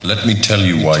Let me tell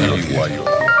you why you're here.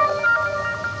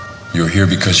 You're here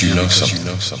because you know something.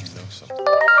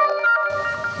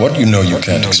 What you know you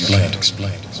can't explain,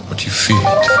 but you feel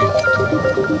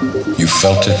it. You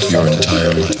felt it your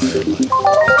entire life.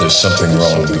 That there's something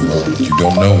wrong in the world. You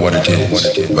don't know what it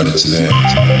is, but it's there.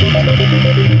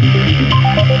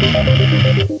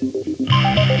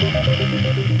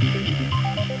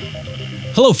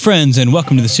 Hello, friends, and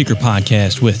welcome to The Secret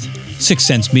Podcast with Sixth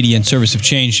Sense Media and Service of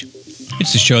Change.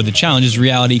 It's the show that challenges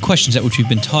reality, questions at which we've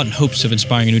been taught in hopes of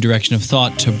inspiring a new direction of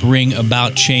thought to bring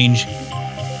about change,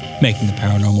 making the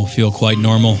paranormal feel quite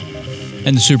normal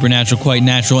and the supernatural quite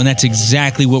natural. And that's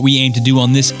exactly what we aim to do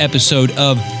on this episode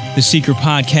of The Secret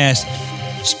Podcast.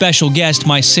 Special guest,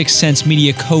 my Sixth Sense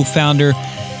Media co-founder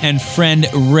and friend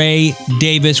Ray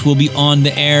Davis will be on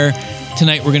the air.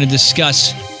 Tonight we're going to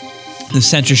discuss the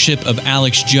censorship of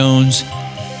Alex Jones.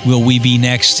 Will we be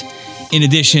next? In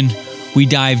addition, we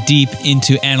dive deep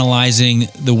into analyzing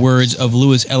the words of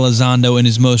Luis Elizondo in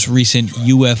his most recent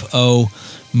UFO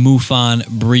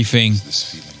MUFON briefing.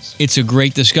 It's a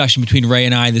great discussion between Ray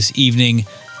and I this evening.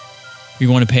 You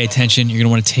want to pay attention. You're going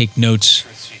to want to take notes.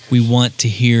 We want to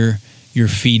hear your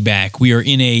feedback. We are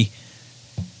in a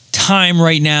time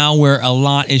right now where a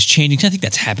lot is changing. I think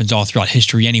that happens all throughout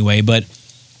history anyway, but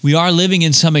we are living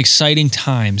in some exciting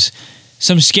times,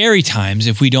 some scary times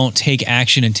if we don't take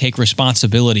action and take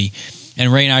responsibility. And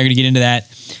Ray and I are going to get into that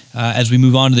as we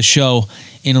move on to the show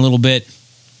in a little bit.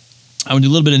 I'm going to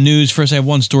do a little bit of news. First, I have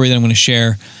one story that I'm going to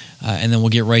share, and then we'll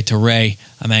get right to Ray.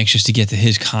 I'm anxious to get to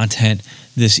his content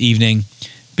this evening.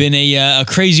 Been a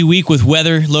crazy week with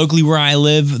weather locally where I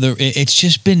live. It's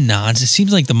just been it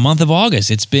seems like the month of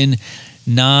August. It's been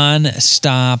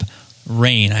non-stop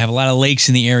rain. I have a lot of lakes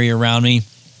in the area around me.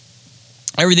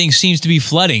 Everything seems to be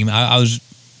flooding. I was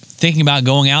thinking about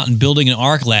going out and building an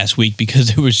ark last week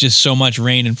because there was just so much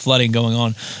rain and flooding going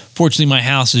on. Fortunately, my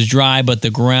house is dry, but the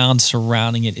ground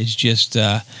surrounding it is just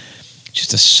a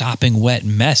sopping wet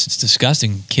mess. It's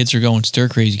disgusting. Kids are going stir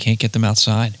crazy. Can't get them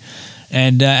outside.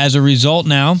 And as a result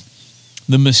now,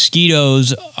 the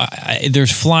mosquitoes, they're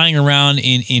flying around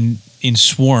in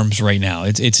swarms right now.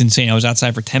 It's insane. I was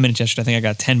outside for 10 minutes yesterday. I think I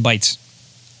got 10 bites.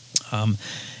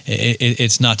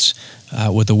 It's nuts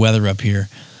with the weather up here.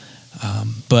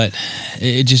 But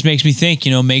it just makes me think,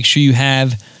 make sure you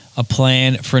have a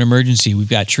plan for an emergency. We've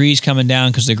got trees coming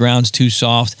down because the ground's too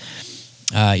soft.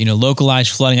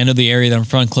 Localized flooding. I know the area that I'm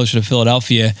from, closer to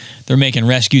Philadelphia, they're making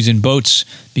rescues in boats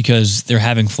because they're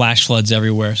having flash floods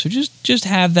everywhere. So just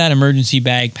have that emergency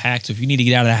bag packed. So if you need to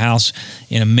get out of the house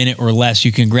in a minute or less,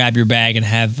 you can grab your bag and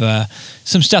have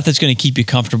some stuff that's going to keep you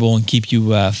comfortable and keep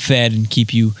you fed and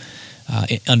keep you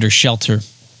under shelter,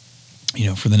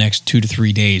 for the next 2 to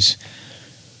 3 days.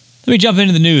 Let me jump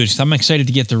into the news. I'm excited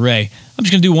to get to Ray. I'm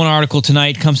just going to do one article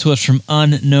tonight. It comes to us from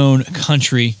Unknown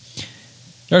Country.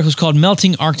 The article is called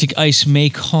 "Melting Arctic Ice may be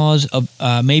cause of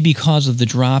the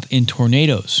drop in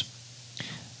tornadoes."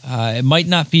 It might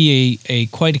not be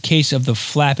quite a case of the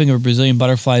flapping of a Brazilian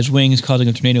butterfly's wings causing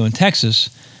a tornado in Texas,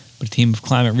 but a team of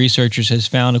climate researchers has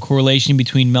found a correlation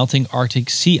between melting Arctic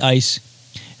sea ice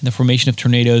and the formation of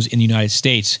tornadoes in the United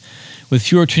States, with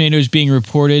fewer tornadoes being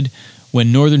reported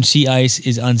when northern sea ice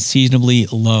is unseasonably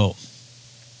low.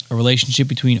 A relationship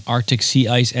between Arctic sea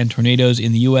ice and tornadoes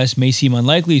in the U.S. may seem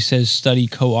unlikely, says study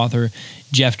co-author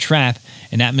Jeff Trapp,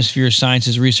 an atmosphere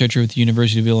sciences researcher with the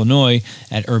University of Illinois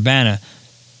at Urbana,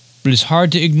 but it's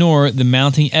hard to ignore the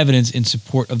mounting evidence in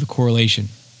support of the correlation.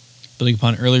 Building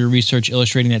upon earlier research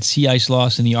illustrating that sea ice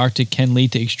loss in the Arctic can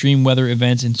lead to extreme weather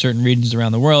events in certain regions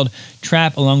around the world,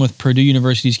 Trapp, along with Purdue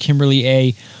University's Kimberly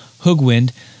A.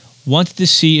 Hoogwind, wanted to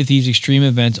see if these extreme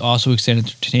events also extended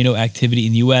to tornado activity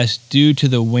in the U.S. due to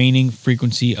the waning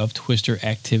frequency of twister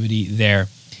activity there.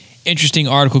 Interesting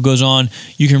article goes on.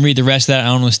 You can read the rest of that. I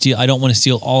don't want to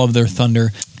steal all of their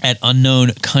thunder at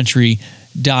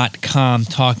unknowncountry.com,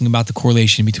 talking about the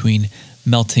correlation between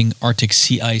melting Arctic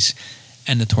sea ice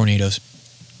and the tornadoes,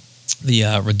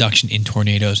 the reduction in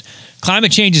tornadoes.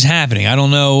 Climate change is happening. I don't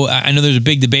know. I know there's a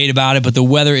big debate about it, but the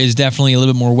weather is definitely a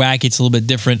little bit more wacky. It's a little bit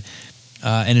different.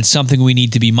 And it's something we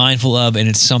need to be mindful of, and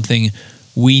it's something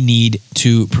we need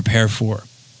to prepare for.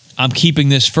 I'm keeping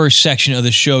this first section of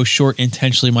the show short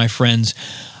intentionally, my friends.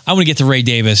 I want to get to Ray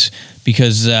Davis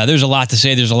because there's a lot to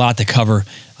say, there's a lot to cover,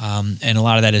 and a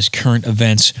lot of that is current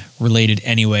events related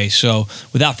anyway. So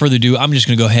without further ado, I'm just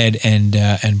going to go ahead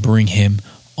and bring him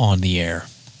on the air.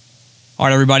 All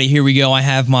right, everybody, here we go. I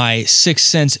have my Sixth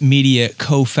Sense Media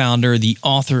co-founder, the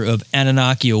author of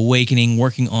Anunnaki Awakening,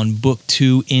 working on book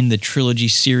 2 in the trilogy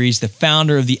series, the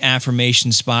founder of the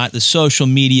Affirmation Spot, the social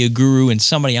media guru, and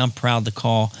somebody I'm proud to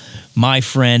call my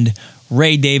friend,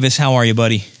 Ray Davis, how are you,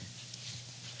 buddy?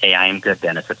 Hey, I am good,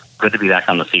 Dennis. It's good to be back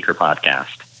on the Seeker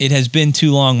podcast. It has been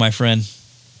too long, my friend.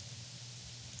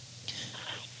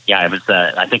 Yeah, I was.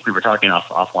 I think we were talking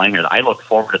offline here. I look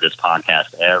forward to this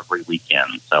podcast every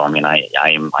weekend. So, I mean,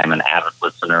 I'm an avid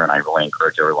listener, and I really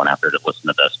encourage everyone out there to listen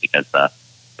to this because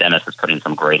Dennis is putting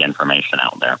some great information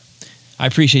out there. I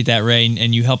appreciate that, Ray,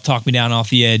 and you helped talk me down off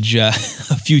the edge a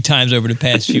few times over the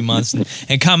past few months,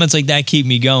 and comments like that keep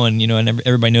me going. You know, and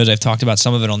everybody knows I've talked about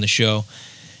some of it on the show.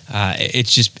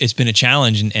 It's been a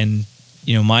challenge, and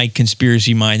you know, my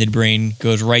conspiracy-minded brain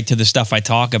goes right to the stuff I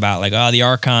talk about, like, the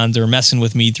Archons are messing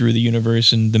with me through the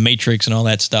universe and the Matrix and all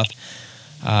that stuff.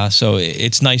 So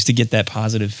it's nice to get that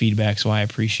positive feedback, so I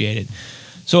appreciate it.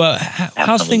 So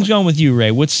how's things going with you, Ray?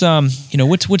 What's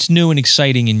new and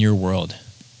exciting in your world?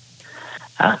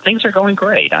 Things are going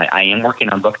great. I am working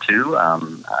on book 2.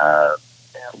 A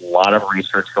lot of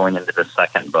research going into the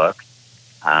second book,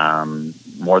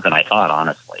 more than I thought,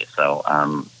 honestly. So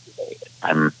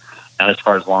I'm not as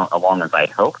far along as I'd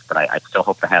hoped, but I still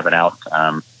hope to have it out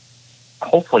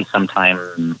hopefully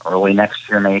sometime early next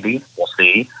year, maybe. We'll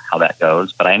see how that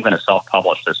goes. But I am going to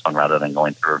self-publish this one rather than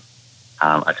going through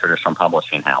a traditional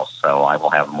publishing house. So I will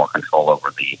have more control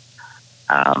over the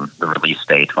release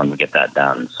date when we get that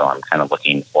done. So I'm kind of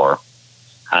looking for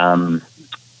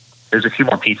there's a few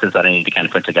more pieces that I need to kind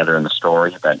of put together in the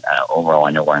story, but overall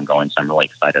I know where I'm going, so I'm really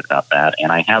excited about that.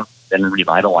 And I have been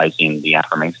revitalizing the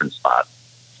affirmation spot.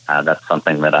 That's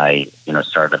something that I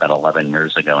started about 11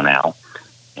 years ago now,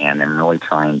 and I'm really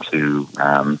trying to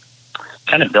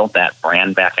kind of build that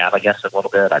brand back out, I guess, a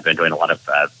little bit. I've been doing a lot of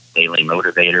daily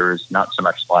motivators, not so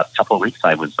much the last couple of weeks.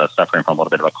 I was suffering from a little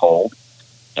bit of a cold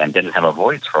and didn't have a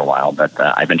voice for a while, but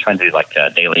I've been trying to do like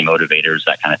daily motivators,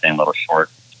 that kind of thing, a little short,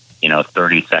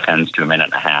 30 seconds to a minute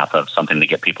and a half of something to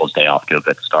get people's day off to a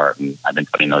good start. And I've been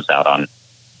putting those out on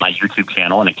my YouTube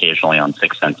channel and occasionally on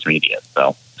Sixth Sense Media.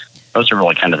 So those are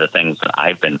really kind of the things that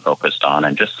I've been focused on,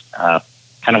 and just kind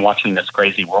of watching this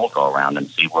crazy world go around and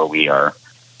see where we are,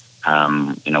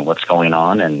 what's going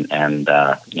on. And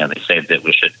they say that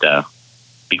we should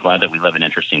be glad that we live in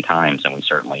interesting times, and we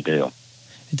certainly do.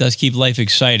 It does keep life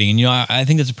exciting. And, I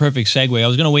think that's a perfect segue. I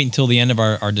was going to wait until the end of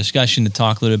our discussion to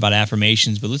talk a little bit about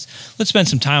affirmations, but let's spend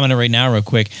some time on it right now real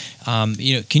quick. Can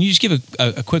you just give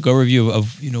a quick overview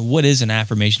of what is an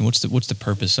affirmation? What's the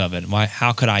purpose of it?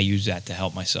 How could I use that to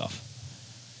help myself?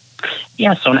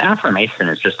 Yeah, so an affirmation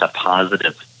is just a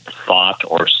positive thought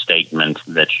or statement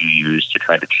that you use to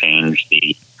try to change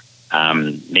the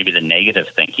maybe the negative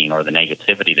thinking or the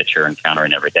negativity that you're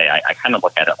encountering every day. I kind of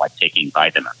look at it like taking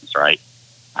vitamins, right?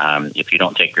 If you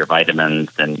don't take your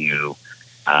vitamins, then you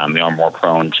are more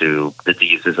prone to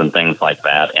diseases and things like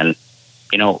that. And,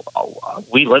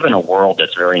 we live in a world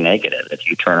that's very negative. If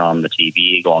you turn on the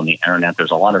TV, go on the internet,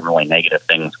 there's a lot of really negative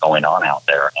things going on out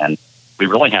there. And we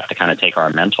really have to kind of take our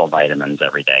mental vitamins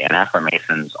every day. And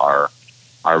affirmations are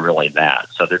really that.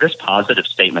 So they're just positive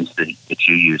statements that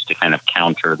you use to kind of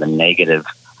counter the negative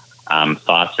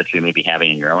thoughts that you may be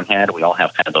having in your own head. We all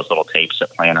have kind of those little tapes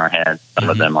that play in our head. Some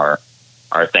of them are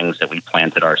things that we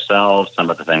planted ourselves. Some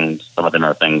of them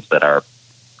are things that are,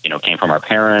 came from our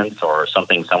parents or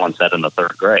something someone said in the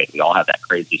third grade. We all have that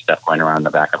crazy stuff going around in the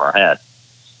back of our head.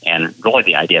 And really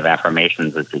the idea of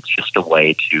affirmations is it's just a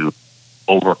way to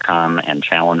overcome and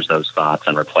challenge those thoughts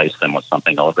and replace them with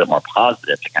something a little bit more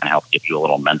positive to kind of help give you a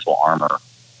little mental armor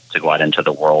to go out into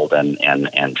the world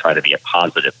and try to be a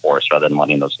positive force rather than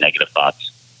letting those negative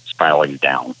thoughts spiral you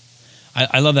down.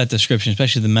 I love that description,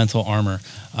 especially the mental armor.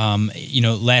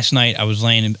 Last night I was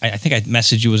laying, I think I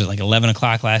messaged you, was it like 11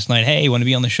 o'clock last night? Hey, you want to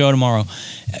be on the show tomorrow?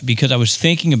 Because I was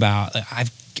thinking about,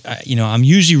 I'm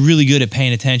usually really good at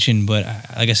paying attention, but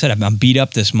like I said, I'm beat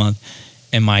up this month,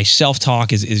 and my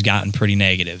self-talk is gotten pretty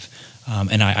negative.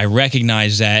 And I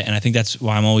recognize that, and I think that's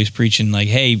why I'm always preaching, like,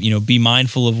 hey, be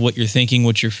mindful of what you're thinking,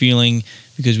 what you're feeling,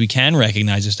 because we can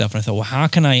recognize this stuff. And I thought, well, how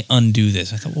can I undo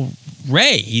this? I thought, well,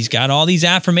 Ray, he's got all these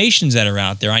affirmations that are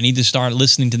out there. I need to start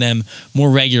listening to them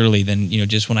more regularly than,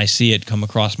 just when I see it come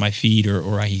across my feed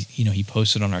or he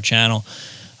posted on our channel.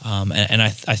 And I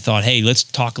thought, hey, let's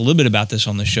talk a little bit about this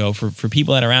on the show for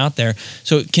people that are out there.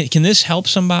 So can this help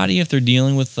somebody if they're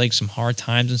dealing with like some hard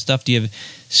times and stuff? Do you have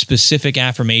specific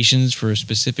affirmations for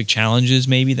specific challenges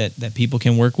maybe that people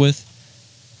can work with?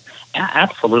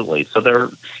 Absolutely. So there,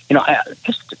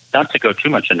 just not to go too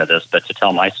much into this, but to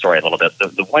tell my story a little bit,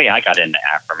 the way I got into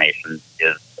affirmations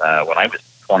is when I was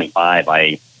 25,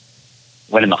 I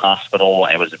went in the hospital.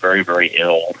 I was very, very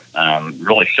ill,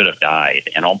 really should have died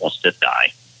and almost did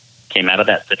die. Came out of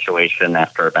that situation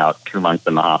after about 2 months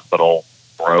in the hospital,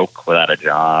 broke, without a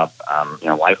job.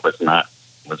 Life was not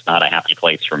was not a happy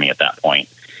place for me at that point.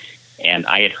 And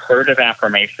I had heard of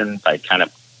affirmations. I'd kind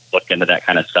of looked into that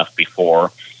kind of stuff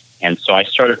before. And so I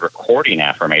started recording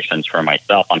affirmations for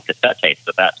myself on cassette tapes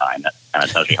at that time. That kind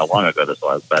of tells you how long ago this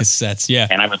was. But, cassettes, yeah.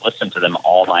 And I would listen to them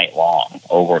all night long,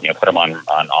 put them on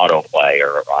autoplay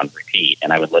or on repeat,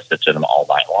 and I would listen to them all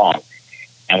night long.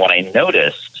 And what I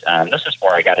noticed, this is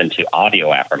where I got into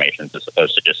audio affirmations as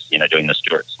opposed to just, doing the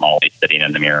Stuart Smalley sitting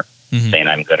in the mirror saying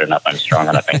I'm good enough, I'm strong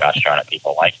enough, and gosh darn it,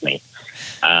 people like me.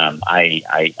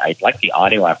 I like the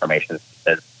audio affirmations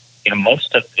because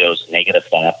most of those negative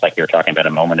thoughts, like you were talking about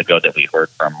a moment ago, that we heard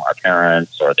from our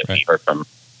parents or that we heard from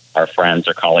our friends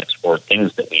or colleagues, were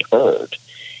things that we heard,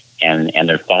 and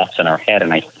they're thoughts in our head.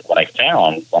 And what I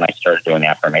found when I started doing the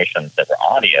affirmations that were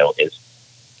audio is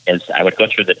I would go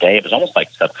through the day. It was almost like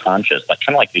subconscious, kind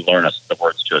of like you learn the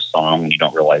words to a song and you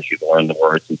don't realize you've learned the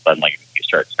words, and suddenly you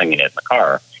start singing it in the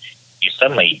car. You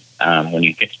suddenly, when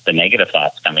you get the negative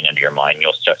thoughts coming into your mind,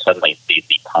 you'll suddenly see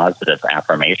the positive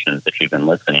affirmations that you've been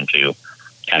listening to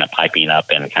kind of piping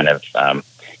up and kind of,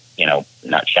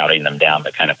 not shouting them down,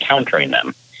 but kind of countering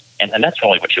them. And that's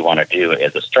really what you want to do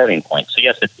as a starting point. So,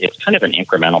 yes, it's kind of an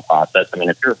incremental process. I mean,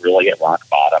 if you're really at rock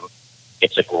bottom,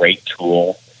 it's a great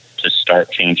tool to start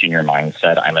changing your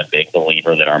mindset. I'm a big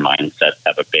believer that our mindsets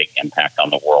have a big impact on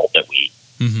the world that we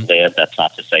live. That's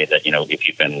not to say that, if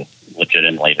you've been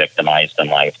legitimately victimized in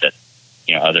life, that,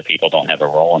 other people don't have a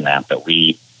role in that. But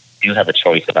we do have a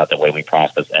choice about the way we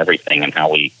process everything and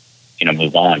how we,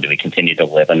 move on. Do we continue to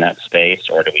live in that space,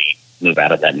 or do we move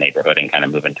out of that neighborhood and kind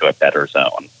of move into a better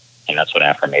zone? And that's what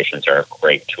affirmations are, a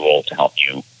great tool to help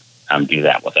you do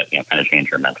that with it, kind of change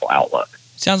your mental outlook.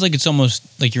 Sounds like it's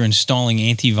almost like you're installing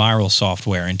antiviral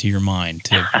software into your mind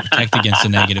to protect against the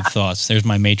negative thoughts. There's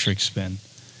my matrix spin.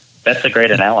 That's a great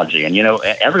analogy. And,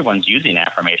 everyone's using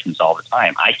affirmations all the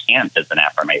time. I can't as an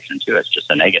affirmation, too. It's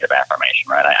just a negative affirmation,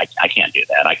 right? I can't do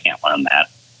that. I can't learn that.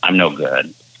 I'm no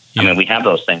good. Yeah. I mean, we have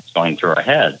those things going through our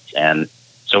heads. And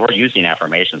so we're using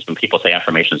affirmations. When people say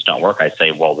affirmations don't work, I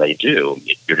say, well, they do.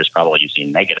 You're just probably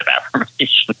using negative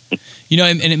affirmations.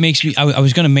 And it makes me, I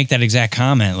was going to make that exact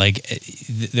comment.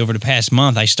 Over the past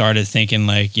month, I started thinking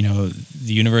the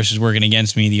universe is working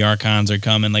against me. The archons are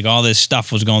coming. All this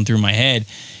stuff was going through my head.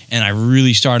 And I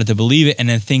really started to believe it. And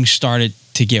then things started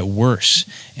to get worse.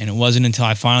 And it wasn't until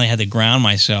I finally had to ground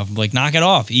myself, knock it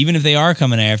off. Even if they are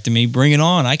coming after me, bring it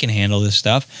on. I can handle this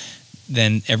stuff.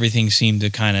 Then everything seemed to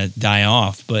kind of die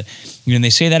off. But they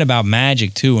say that about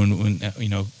magic too. And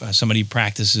when somebody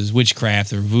practices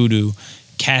witchcraft or voodoo,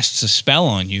 casts a spell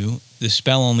on you, the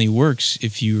spell only works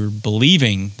if you're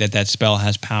believing that spell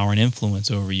has power and influence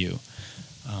over you.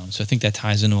 So I think that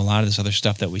ties into a lot of this other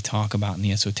stuff that we talk about in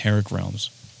the esoteric realms.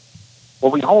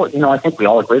 Well, we all, I think we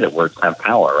all agree that words have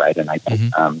power, right? And I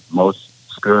think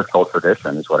most spiritual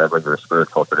traditions, whatever their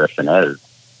spiritual tradition is,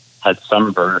 has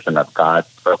some version of God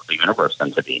spoke the universe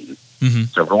into being.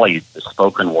 So really, the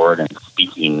spoken word and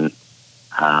speaking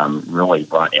really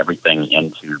brought everything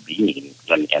into being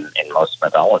in most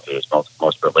mythologies,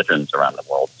 most religions around the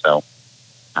world. So,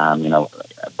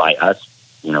 by us,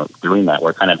 doing that,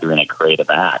 we're kind of doing a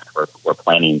creative act. We're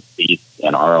planting seeds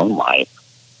in our own life.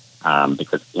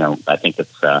 Because, I think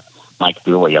it's Mike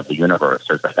Dooley of the universe.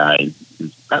 There's a guy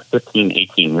who's about 15,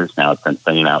 18 years now has been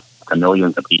sending out to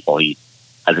millions of people. He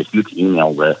has a huge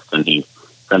email list, and he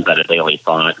sends out a daily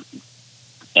thought.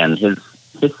 And his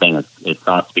thing is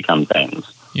thoughts become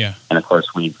things. Yeah. And, of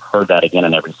course, we've heard that again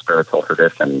in every spiritual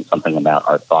tradition, something about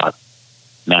our thoughts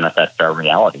manifest our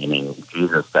reality. I mean,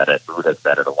 Jesus said it, Buddha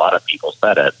said it, a lot of people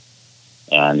said it.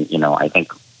 And, I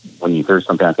think when you hear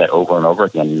something like that over and over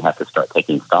again, you have to start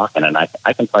taking stock in it. And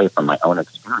I can tell you from my own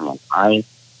experience, I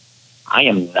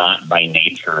am not by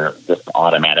nature just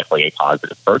automatically a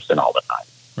positive person all the time.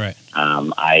 Right.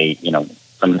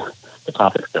 Some of the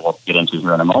topics that we'll get into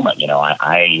here in a moment,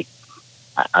 I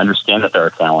understand that there are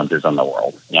challenges in the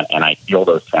world, and I feel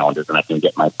those challenges, and I can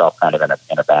get myself kind of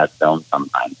in a bad zone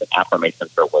sometimes. And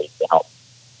affirmations are ways to help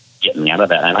get me out of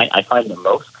that. And I find that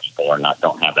most people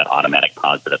don't have that automatic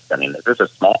positive spending. There's a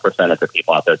small percentage of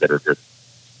people out there that are just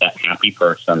that happy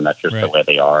person. That's just the way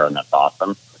they are, and that's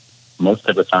awesome. Most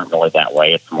of us aren't really that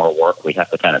way. It's more work. We have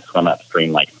to kind of swim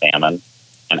upstream like salmon,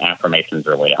 and affirmations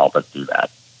are a way to help us do that.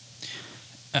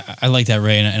 I like that,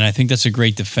 Ray, and I think that's a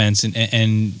great defense.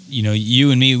 And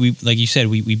you and me, we, like you said,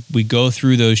 we go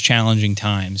through those challenging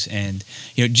times, and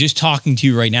just talking to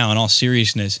you right now, in all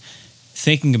seriousness,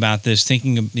 thinking about this,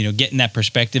 thinking of getting that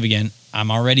perspective again, I'm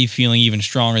already feeling even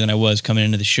stronger than I was coming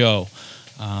into the show.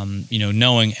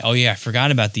 Knowing, oh yeah, I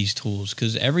forgot about these tools,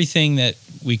 because everything that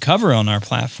we cover on our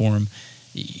platform,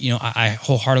 I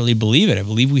wholeheartedly believe it. I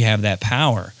believe we have that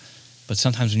power. But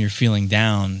sometimes when you're feeling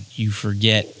down, you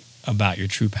forget about your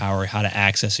true power, how to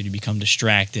access it. You become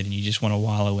distracted, and you just want to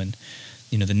wallow in,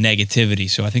 the negativity.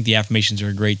 So I think the affirmations are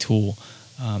a great tool,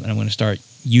 and I'm going to start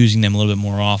using them a little bit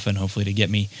more often, hopefully, to get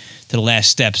me to the last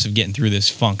steps of getting through this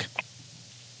funk.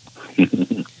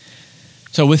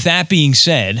 So with that being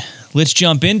said, let's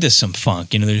jump into some funk.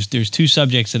 There's two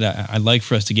subjects that I'd like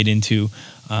for us to get into.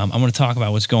 I want to talk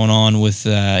about what's going on with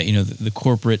the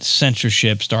corporate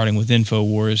censorship, starting with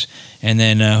InfoWars, and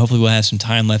then hopefully we'll have some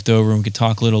time left over and we could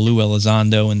talk a little Lou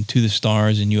Elizondo and To the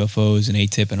Stars and UFOs and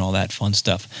ATIP and all that fun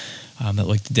stuff that I'd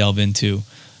like to delve into.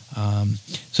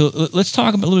 So let's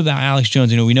talk a little bit about Alex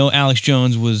Jones. We know Alex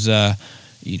Jones was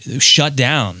shut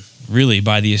down, really,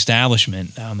 by the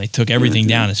establishment. They took everything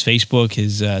down, his Facebook,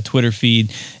 his Twitter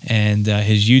feed, and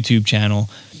his YouTube channel.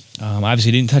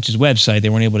 Obviously, didn't touch his website. They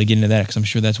weren't able to get into that because I'm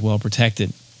sure that's well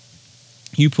protected.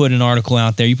 You put an article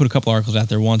out there. You put a couple articles out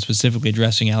there, one specifically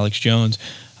addressing Alex Jones.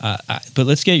 But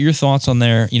let's get your thoughts on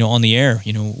there, on the air.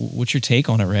 What's your take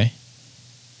on it, Ray?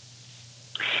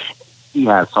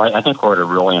 Yeah, so I think we're at a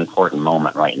really important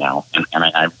moment right now. And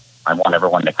I want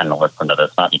everyone to kind of listen to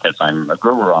this, not because I'm a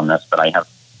guru on this, but I have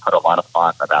put a lot of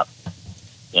thought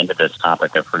into this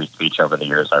topic of free speech over the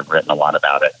years. I've written a lot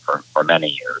about it for many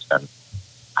years. And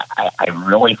I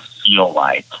really feel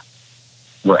like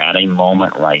we're at a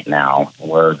moment right now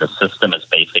where the system is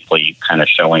basically kind of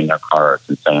showing their cards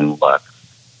and saying, look,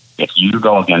 if you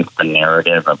go against the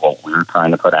narrative of what we're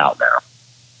trying to put out there,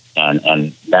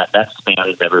 and that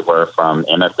spans everywhere from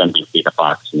MSNBC to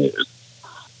Fox News,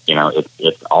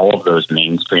 it's all of those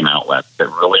mainstream outlets that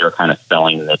really are kind of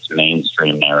selling this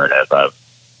mainstream narrative of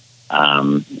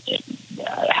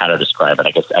how to describe it.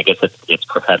 I guess it's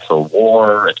perpetual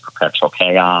war, it's perpetual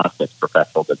chaos, it's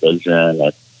perpetual division,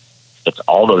 it's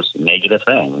all those negative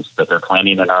things that they're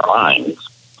planning in our minds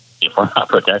if we're not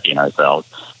protecting ourselves,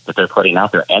 that they're putting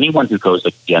out there. Anyone who goes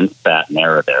against that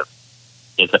narrative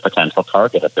is a potential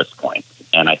target at this point.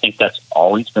 And I think that's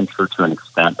always been true to an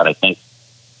extent, but I think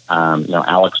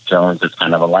Alex Jones is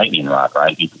kind of a lightning rod,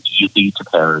 right? He's easy to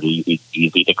parody, he's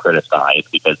easy to criticize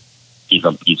because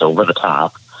he's over the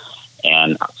top,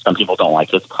 and some people don't like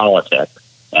his politics.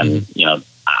 And,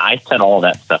 I set all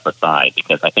that stuff aside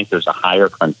because I think there's a higher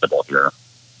principle here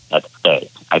at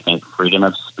stake. I think freedom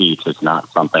of speech is not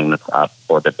something that's up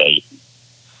for debate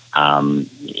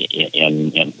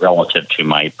in relative to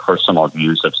my personal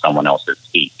views of someone else's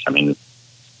speech. I mean,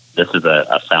 this is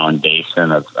a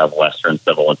foundation of Western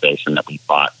civilization that we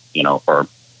fought, for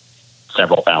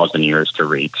several thousand years to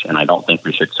reach, and I don't think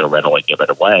we should so readily give it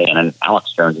away. And in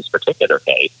Alex Jones' particular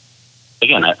case,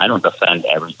 again, I don't defend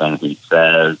everything he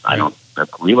says. I don't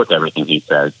agree with everything he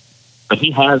says, but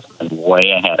he has been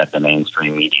way ahead of the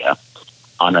mainstream media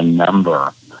on a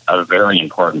number of very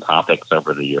important topics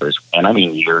over the years, and I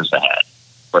mean years ahead,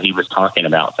 where he was talking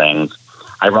about things,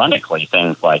 ironically,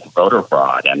 things like voter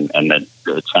fraud and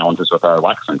the challenges with our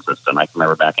election system. I can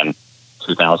remember back in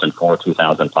 2004,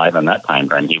 2005, in that time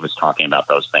frame, he was talking about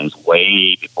those things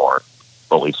way before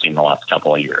what we've seen the last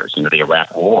couple of years. The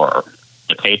Iraq War,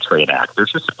 the Patriot Act.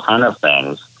 There's just a ton of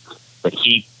things that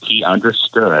he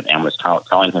understood and was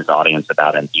telling his audience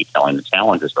about and detailing the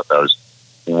challenges with those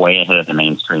way ahead of the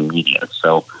mainstream media.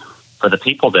 So for the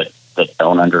people that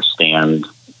don't understand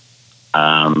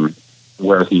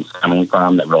where he's coming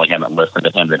from, that really haven't listened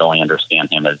to him, that only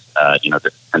understand him as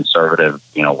the conservative,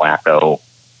 wacko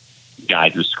guy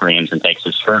who screams and takes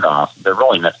his shirt off, they're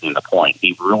really missing the point.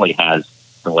 He really has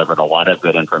delivered a lot of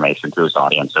good information to his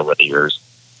audience over the years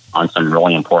on some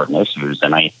really important issues.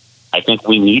 And I think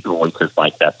we need voices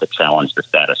like that to challenge the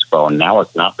status quo. And now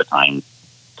is not the time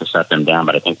to shut them down,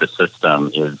 but I think the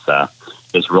system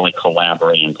is really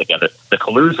collaborating together. The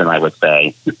collusion, I would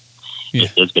say,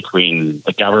 is between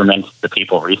the government, the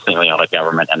people recently out of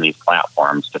government, and these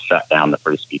platforms to shut down the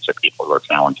free speech of people who are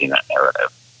challenging that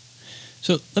narrative.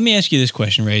 So let me ask you this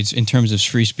question, Ray, in terms of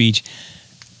free speech.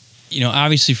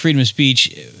 Obviously freedom of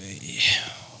speech,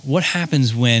 what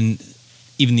happens when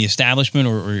even the establishment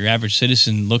or your average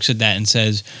citizen looks at that and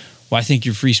says, well, I think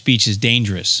your free speech is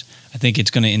dangerous. I think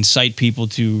it's going to incite people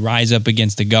to rise up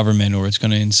against the government, or it's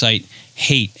going to incite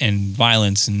hate and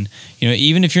violence. And,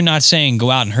 even if you're not saying go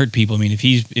out and hurt people, I mean, if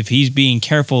he's being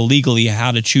careful legally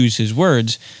how to choose his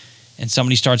words and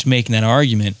somebody starts making that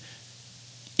argument,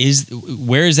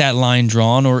 where is that line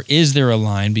drawn, or is there a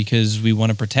line because we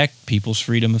want to protect people's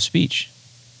freedom of speech?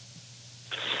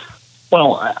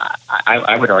 Well,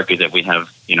 I would argue that we have,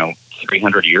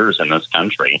 300 years in this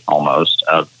country almost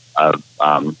of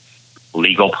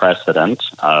legal precedent,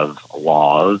 of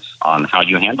laws on how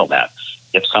you handle that.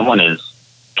 If someone is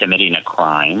committing a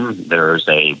crime, there's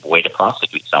a way to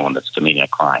prosecute someone that's committing a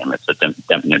crime. It's a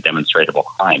demonstrable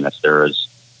crime. If there is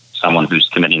someone who's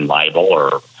committing libel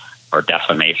or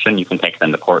defamation, you can take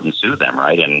them to court and sue them,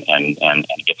 right? And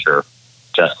get your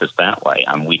justice that way.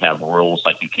 We have rules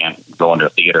like you can't go into a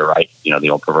theater, right? The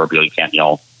old proverbial, you can't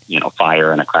yell,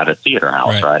 fire in a crowded theater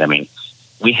house, right? I mean,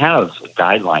 we have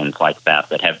guidelines like that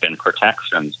have been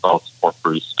protections both for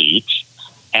free speech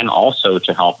and also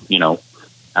to help,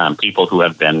 people who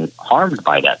have been harmed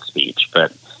by that speech.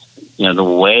 But, the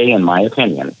way, in my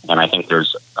opinion, and I think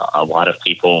there's a lot of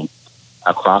people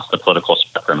across the political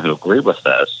spectrum who agree with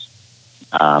this,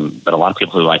 but a lot of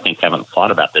people who I think haven't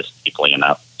thought about this deeply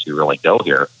enough to really go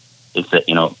here, is that,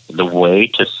 the way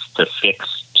to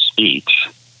fix speech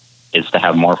is to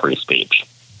have more free speech.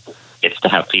 It's to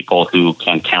have people who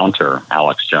can counter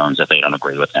Alex Jones if they don't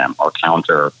agree with him, or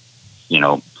counter,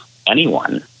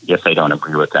 anyone if they don't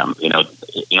agree with them.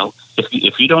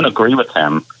 If you don't agree with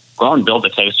him, go out and build a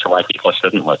case for why people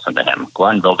shouldn't listen to him. Go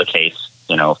out and build a case,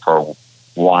 for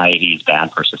why he's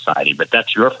bad for society. But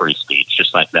that's your free speech,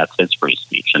 just like that's his free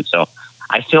speech. And so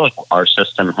I feel like our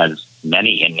system has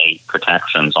many innate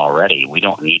protections already. We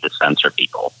don't need to censor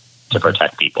people to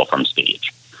protect people from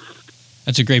speech.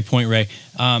 That's a great point, Ray.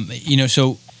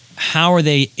 So how are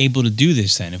they able to do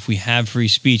this then if we have free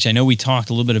speech? I know we talked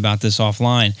a little bit about this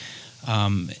offline.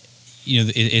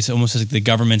 It's almost as if the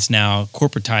government's now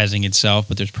corporatizing itself,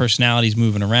 but there's personalities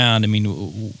moving around. I mean,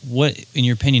 what, in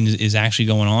your opinion, is actually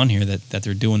going on here that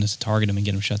they're doing this to target them and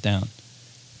get them shut down?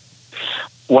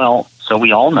 Well, so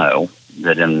we all know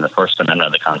that in the First Amendment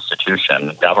of the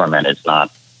Constitution, government is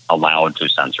not allowed to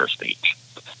censor speech.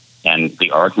 And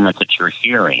the argument that you're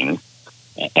hearing,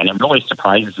 and it really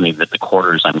surprises me that the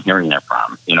quarters I'm hearing it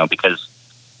from, because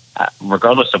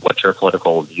regardless of what your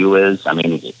political view is, I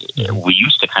mean, we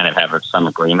used to kind of have some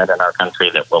agreement in our country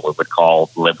that what we would call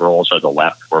liberals or the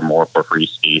left were more for free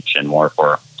speech and more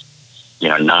for,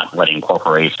 not letting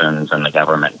corporations and the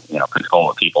government, control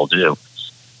what people do.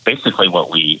 Basically,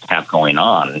 what we have going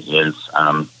on is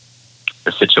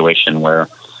the situation where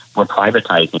we're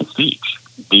privatizing speech.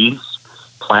 These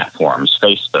platforms,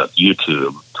 Facebook,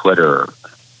 YouTube, Twitter,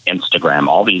 Instagram,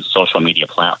 all these social media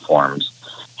platforms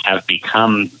have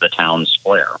become the town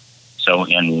square. So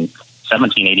in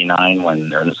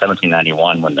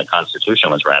 1791, when the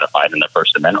Constitution was ratified and the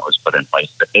First Amendment was put in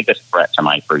place, the biggest threat to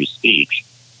my free speech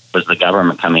was the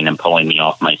government coming and pulling me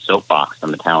off my soapbox in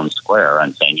the town square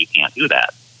and saying, you can't do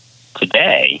that.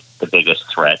 Today, the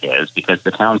biggest threat is because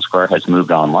the town square has moved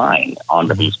online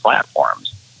onto these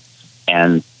platforms.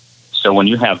 And so when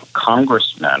you have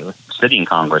congressmen, sitting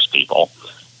congresspeople,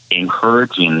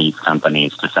 encouraging these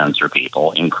companies to censor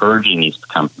people, encouraging these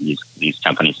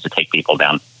companies to take people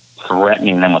down,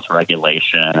 threatening them with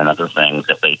regulation and other things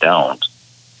if they don't.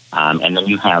 And then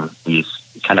you have these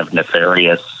kind of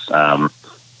nefarious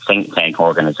think tank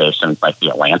organizations like the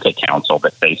Atlantic Council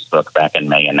that Facebook back in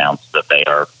May announced that they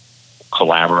are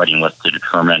collaborating with to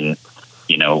determine,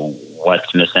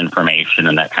 what's misinformation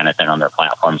and that kind of thing on their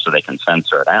platform so they can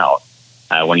censor it out.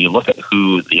 When you look at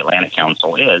who the Atlantic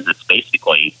Council is, it's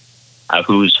basically a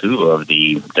who's who of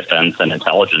the defense and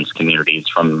intelligence communities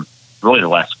from really the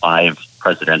last 5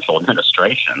 presidential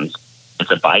administrations.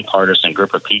 It's a bipartisan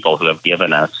group of people who have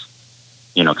given us,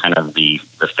 kind of the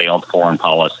failed foreign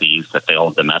policies, the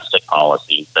failed domestic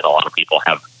policies that a lot of people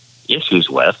have issues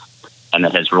with, and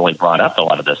that has really brought up a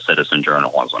lot of this citizen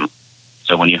journalism.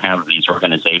 So when you have these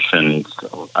organizations,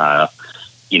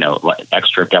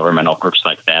 extra governmental groups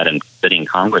like that and sitting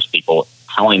Congress people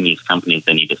telling these companies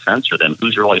they need to censor them,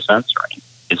 who's really censoring?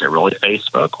 Is it really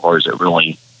Facebook or is it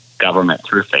really government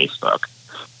through Facebook?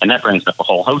 And that brings up a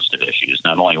whole host of issues.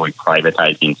 Not only are we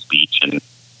privatizing speech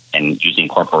and using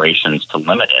corporations to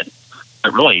limit it,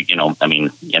 but really,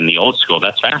 in the old school,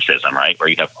 that's fascism, right? Where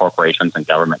you have corporations and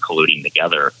government colluding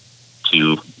together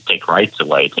to take rights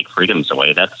away, take freedoms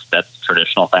away. That's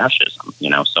traditional fascism,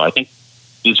 So I think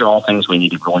these are all things we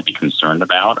need to really be concerned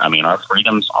about. I mean, our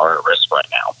freedoms are at risk right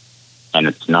now. And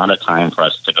it's not a time for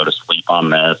us to go to sleep on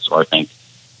this or think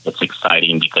it's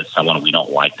exciting because someone we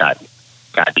don't like got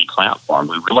deplatformed.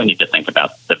 We really need to think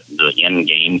about the end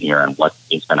game here and what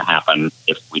is going to happen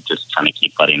if we just kind of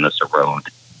keep letting this erode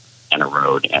and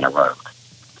erode and erode.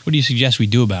 What do you suggest we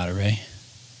do about it, Ray?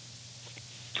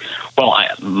 Well,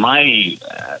 my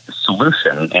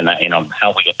solution, and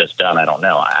how we get this done, I don't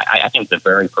know. I think the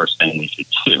very first thing we should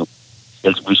do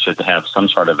is we should have some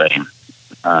sort of a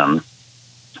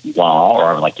law,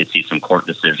 or I'd like to see some court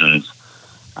decisions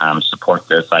support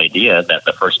this idea that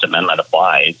the First Amendment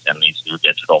applies in these new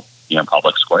digital,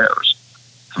 public squares.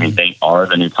 I mean, they are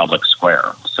the new public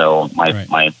square. So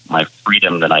my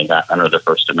freedom that I got under the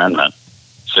First Amendment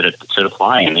should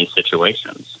apply in these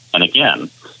situations. And again,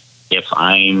 if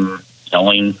I'm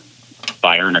yelling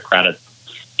fire in a crowded,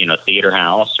 theater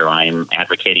house, or I'm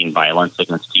advocating violence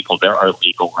against people, there are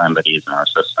legal remedies in our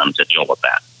system to deal with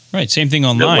that. Right. Same thing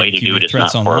online. The way to do it is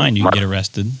threats not online, you get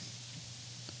arrested.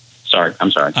 Sorry,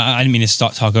 I'm sorry. I didn't mean to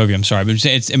talk over you. I'm sorry, but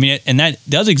and that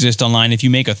does exist online. If you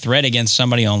make a threat against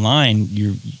somebody online,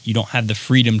 you don't have the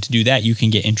freedom to do that. You can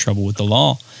get in trouble with the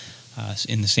law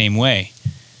in the same way.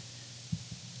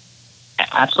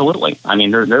 Absolutely. I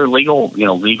mean, there are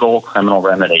legal criminal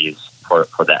remedies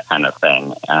for that kind of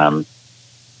thing.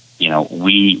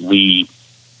 We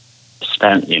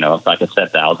spent, like I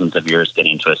said, thousands of years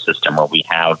getting to a system where we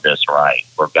have this right,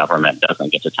 where government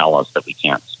doesn't get to tell us that we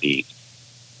can't speak.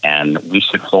 And we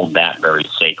should hold that very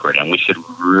sacred, and we should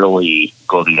really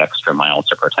go the extra mile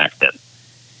to protect it.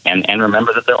 And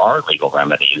remember that there are legal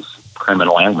remedies,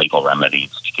 criminal and legal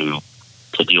remedies to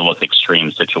deal with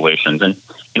extreme situations. And,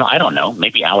 I don't know,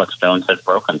 maybe Alex Jones has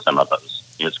broken some of those.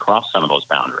 He has crossed some of those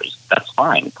boundaries. That's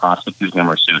fine. Prosecute him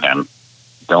or sue him.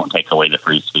 Don't take away the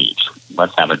free speech.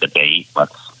 Let's have a debate.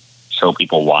 Let's show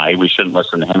people why we shouldn't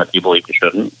listen to him if you believe you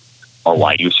shouldn't, or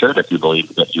why you should if you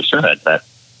believe that you should. But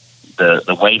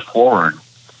the way forward,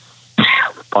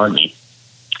 pardon me,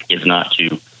 is not to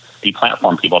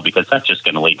deplatform people, because that's just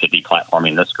going to lead to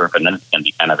deplatforming this group, and then it's going to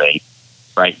be kind of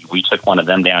right, we took one of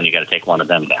them down, you got to take one of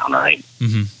them down, right?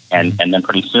 Mm-hmm. And then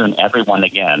pretty soon, everyone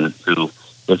again who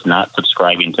is not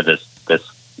subscribing to this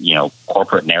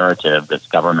corporate narrative, this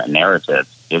government narrative,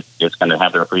 is going to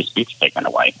have their free speech taken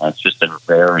away. And it's just a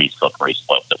very slippery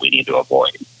slope that we need to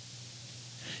avoid.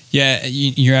 Yeah,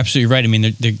 you're absolutely right. I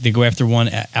mean, they go after one.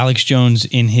 Alex Jones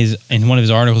in one of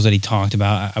his articles that he talked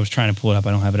about. I was trying to pull it up.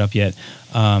 I don't have it up yet.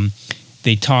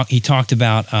 He talked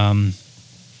about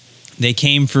they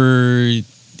came for.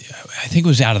 I think it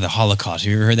was out of the Holocaust.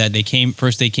 Have you ever heard that? They came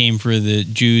for the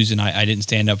Jews, and I didn't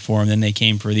stand up for them. Then they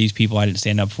came for these people. I didn't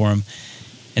stand up for them.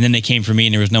 And then they came for me,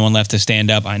 and there was no one left to stand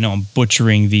up. I know I'm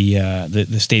butchering the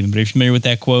statement, but are you familiar with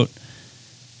that quote?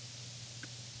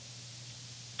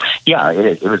 Yeah,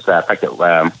 it was. In fact,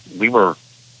 we were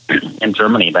in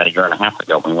Germany about a year and a half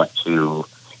ago. We went to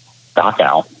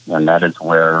Dachau, and that is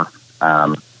where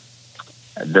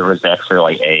there was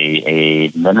actually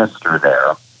a minister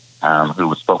there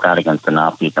who spoke out against the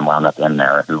Nazis and wound up in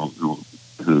there. Who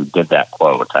did that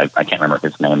quote? I can't remember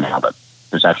his name now, but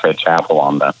there's actually a chapel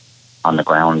on the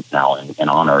ground now in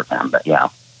honor of him. But yeah,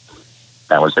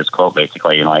 that was his quote,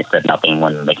 basically. I said nothing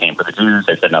when they came for the Jews.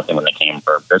 I said nothing when they came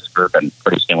for this group. And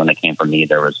pretty soon when they came for me,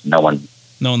 there was no one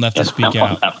left to speak out. No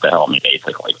one left to help me,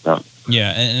 basically. So.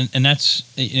 Yeah, and that's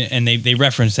and they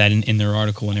referenced that in their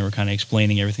article when they were kind of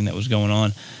explaining everything that was going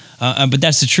on. But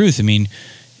that's the truth. I mean,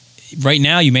 right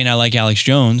now you may not like Alex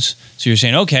Jones, so you're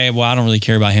saying, okay, well, I don't really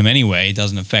care about him anyway. It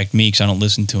doesn't affect me because I don't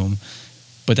listen to him.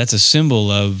 But that's a symbol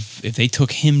of, if they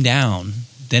took him down,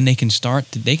 then they can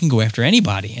go after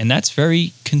anybody. And that's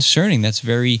very concerning. That's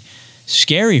very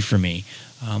scary for me,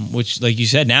 which, like you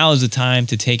said, now is the time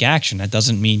to take action. That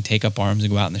doesn't mean take up arms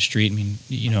and go out in the street,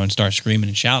 and start screaming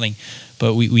and shouting.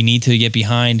 But we need to get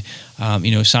behind,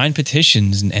 sign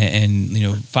petitions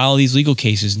and file these legal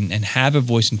cases and have a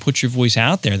voice and put your voice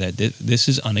out there that this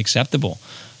is unacceptable,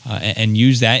 and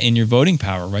use that in your voting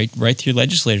power. Write to your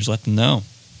legislators, let them know.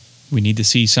 We need to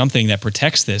see something that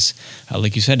protects this,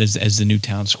 like you said, as the new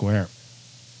town square.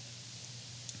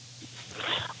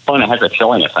 Well, and it has a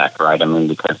chilling effect, right? I mean,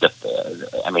 because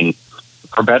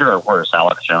for better or worse,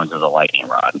 Alex Jones is a lightning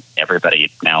rod.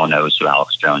 Everybody now knows who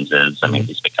Alex Jones is. I mean,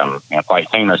 he's become quite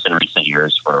famous in recent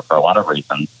years for a lot of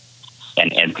reasons.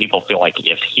 And people feel like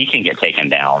if he can get taken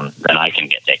down, then I can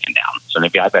get taken down. So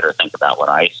maybe I better think about what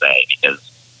I say, because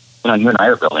you and I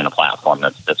are building a platform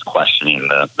that's questioning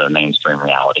the mainstream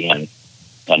reality, and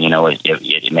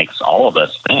it makes all of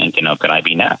us think, could I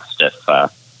be next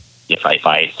if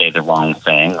I say the wrong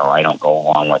thing, or I don't go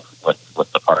along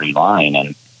with the party line,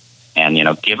 and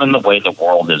given the way the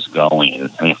world is going,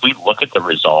 I mean, if we look at the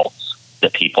results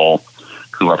that people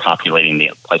who are populating the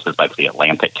places like the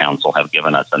Atlantic Council have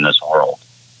given us in this world,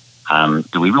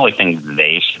 do we really think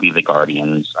they should be the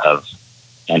guardians of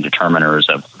and determiners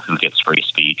of who gets free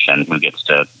speech and who gets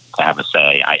to have a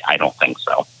say? I don't think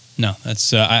so. No,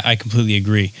 that's I completely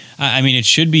agree. I mean, it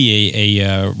should be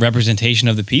a representation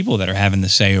of the people that are having the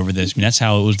say over this. I mean, that's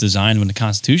how it was designed when the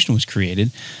Constitution was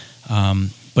created.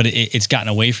 But it's gotten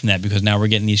away from that, because now we're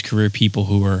getting these career people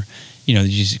who are,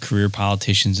 these career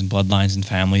politicians and bloodlines and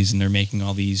families, and they're making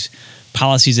all these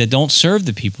policies that don't serve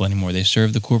the people anymore. They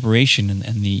serve the corporation and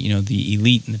the the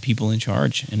elite and the people in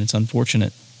charge, and it's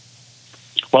unfortunate.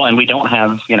 Well, and we don't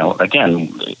have,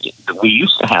 again, we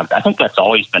used to have, I think that's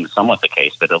always been somewhat the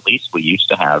case, but at least we used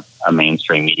to have a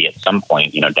mainstream media at some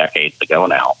point, decades ago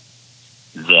now,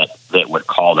 that would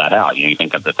call that out. You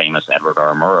think of the famous Edward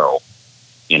R. Murrow,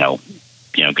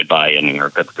 goodbye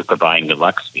and good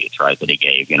luck speech, right, that he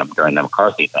gave, during the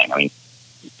McCarthy thing. I mean,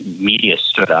 media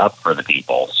stood up for the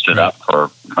people, stood up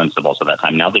for principles at that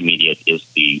time. Now the media is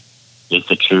the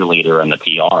cheerleader and the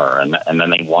PR, and then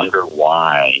they wonder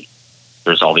why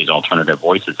there's all these alternative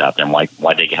voices out there and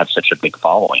why they have such a big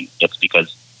following. It's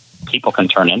because people can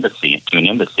tune into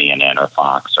CNN or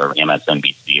Fox or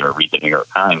MSNBC or read the New York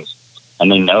Times,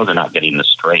 and they know they're not getting the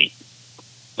straight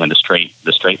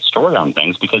story on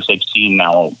things because they've seen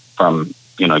now from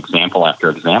example after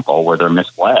example where they're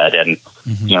misled, and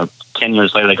 10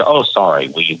 years later they go, oh, sorry,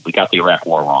 we got the Iraq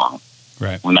War wrong.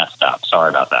 Right. We messed up. Sorry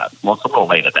about that. Well, it's a little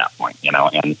late at that point,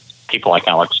 and people like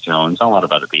Alex Jones, and a lot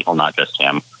of other people, not just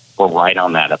him, were right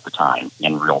on that at the time,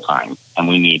 in real time. And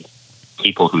we need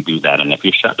people who do that. And if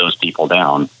you shut those people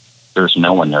down, there's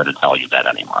no one there to tell you that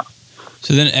anymore.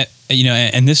 So then,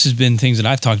 and this has been things that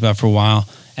I've talked about for a while.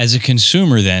 As a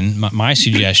consumer, then, my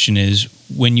suggestion is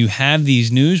when you have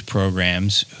these news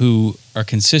programs who are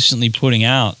consistently putting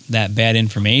out that bad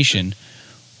information,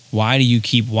 why do you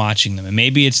keep watching them? And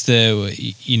maybe it's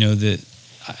the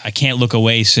I can't look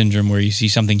away syndrome where you see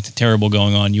something terrible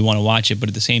going on, you want to watch it, but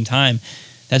at the same time,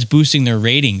 that's boosting their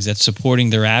ratings. That's supporting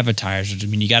their advertisers. I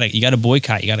mean, you got to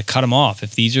boycott. You got to cut them off.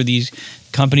 If these are these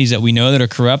companies that we know that are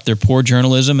corrupt, they're poor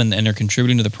journalism, and they're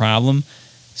contributing to the problem,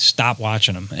 stop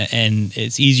watching them. And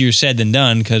it's easier said than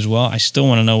done because, well, I still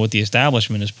want to know what the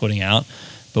establishment is putting out,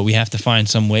 but we have to find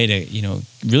some way to,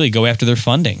 really go after their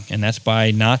funding, and that's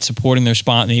by not supporting their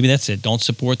sponsors. Maybe that's it. Don't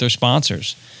support their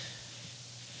sponsors.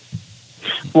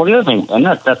 Well, the other thing, and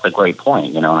that's a great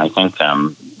point, and I think,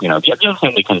 the other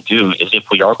thing we can do is if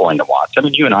we are going to watch, I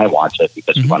mean, you and I watch it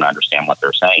because we want to understand what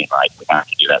they're saying, right? We have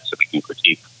to do that so we can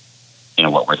critique,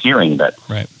 what we're hearing, but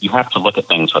you have to look at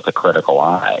things with a critical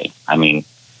eye. I mean,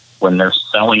 when they're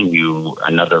selling you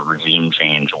another regime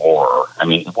change war, I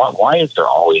mean, why is there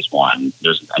always one?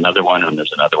 There's another one, and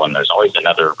there's another one. There's always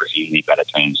another regime you've got to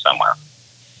change somewhere.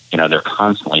 They're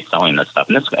constantly selling this stuff.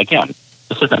 And this, again,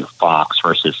 this isn't Fox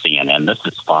versus CNN. This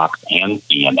is Fox and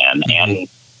CNN and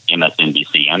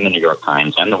MSNBC and the New York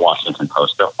Times and the Washington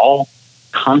Post. They're all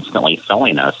constantly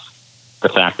selling us the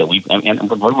fact that and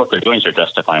what they're doing is they're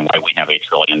justifying why we have $1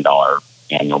 trillion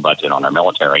annual budget on our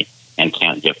military and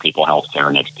can't give people health care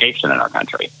and education in our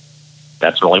country.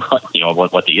 That's really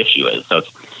what the issue is. So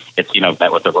it's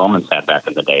that what the Romans had back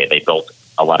in the day. They built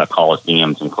a lot of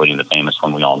coliseums, including the famous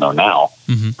one we all know now,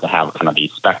 to have kind of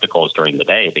these spectacles during the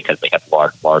day because they had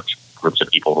large groups of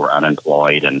people who were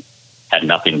unemployed and had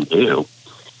nothing to do,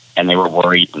 and they were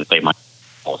worried that they might.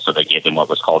 So they gave them what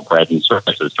was called bread and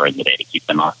services during the day to keep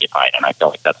them occupied, and I feel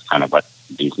like that's kind of what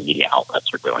these media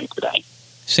outlets are doing today.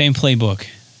 Same playbook,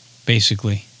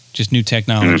 basically, just new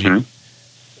technology.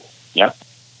 Yep.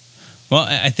 Well,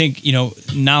 I think,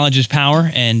 knowledge is power,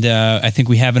 and I think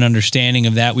we have an understanding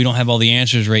of that. We don't have all the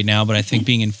answers right now, but I think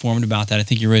being informed about that, I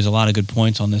think you raise a lot of good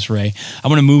points on this, Ray. I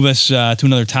want to move us to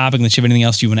another topic, unless you have anything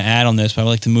else you want to add on this, but I'd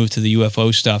like to move to the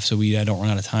UFO stuff so we don't run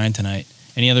out of time tonight.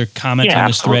 Any other comments on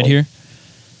this thread here?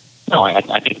 No, I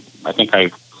think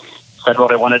I said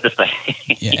what I wanted to say.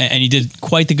 Yeah, and you did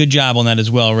quite the good job on that as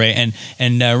well, Ray.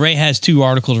 And Ray has 2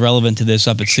 articles relevant to this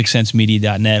up at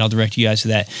sixcentsmedia.net. I'll direct you guys to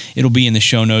that. It'll be in the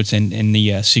show notes and in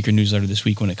the secret newsletter this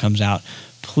week when it comes out.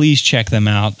 Please check them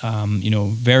out.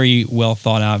 Very well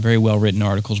thought out, very well written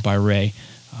articles by Ray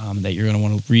that you're going to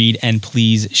want to read, and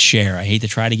please share. I hate to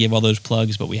try to give all those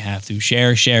plugs, but we have to.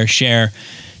 Share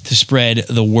to spread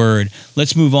the word.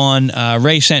 Let's move on.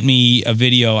 Ray sent me a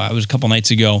video. It was a couple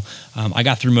nights ago. I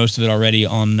got through most of it already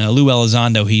on Lou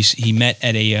Elizondo. He met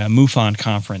at a MUFON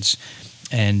conference,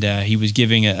 and he was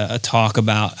giving a talk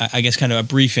about, I guess, kind of a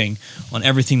briefing on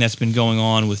everything that's been going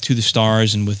on with To the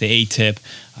Stars and with the ATIP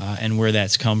and where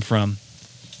that's come from.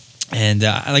 And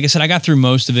like I said, I got through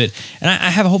most of it, and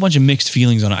I have a whole bunch of mixed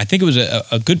feelings on it. I think it was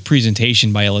a good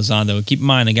presentation by Elizondo. Keep in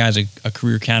mind, the guy's a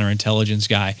career counterintelligence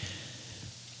guy.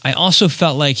 I also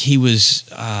felt like he was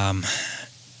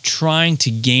trying to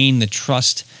gain the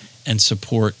trust and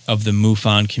support of the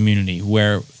MUFON community,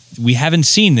 where we haven't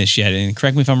seen this yet. And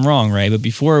correct me if I'm wrong, Ray, but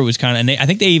before it was kind of, and I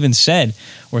think they even said,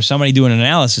 or somebody doing an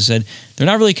analysis said, they're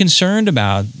not really concerned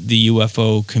about the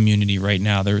UFO community right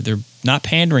now. They're not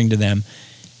pandering to them.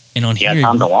 And on here,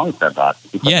 Tom DeLonge said that.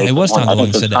 It was Tom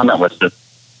DeLonge said that.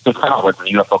 The comment was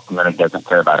the UFO community doesn't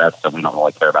care about us, so we don't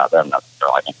really care about them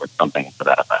necessarily. I think it's something to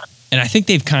that effect. And I think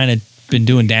they've kind of been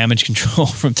doing damage control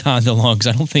from time to long, because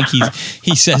I don't think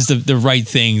he says the right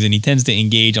things, and he tends to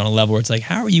engage on a level where it's like,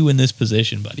 how are you in this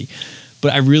position, buddy?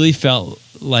 But I really felt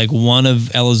like one of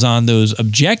Elizondo's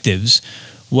objectives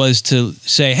was to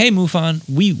say, hey, MUFON,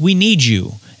 we need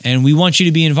you, and we want you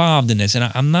to be involved in this.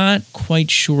 And I'm not quite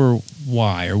sure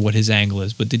why or what his angle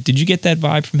is, but did you get that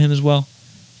vibe from him as well?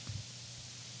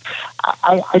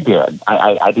 I did.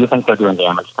 I do think they're doing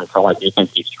damage control. I do think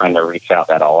he's trying to reach out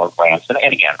that olive branch. And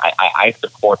again, I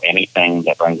support anything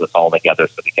that brings us all together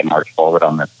so we can march forward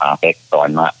on this topic. So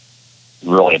I'm not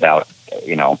really about,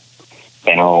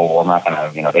 saying, oh, I'm not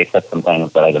going to, they said some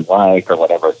things that I didn't like or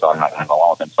whatever, so I'm not going to go along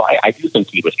with them. So I do think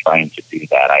he was trying to do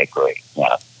that. I agree.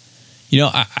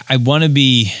 Yeah. I want to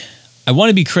be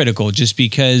critical, just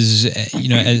because,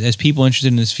 as people interested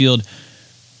in this field,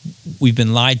 we've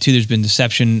been lied to. There's been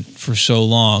deception for so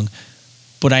long.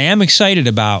 But I am excited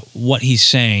about what he's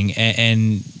saying.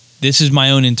 And this is my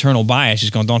own internal bias,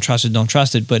 just going, don't trust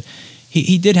it. But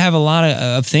he did have a lot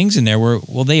of things in there where,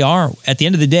 they are, at the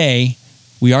end of the day,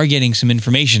 we are getting some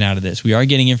information out of this. We are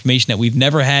getting information that we've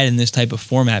never had in this type of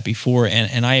format before.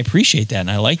 And I appreciate that.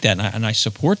 And I like that. And I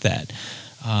support that.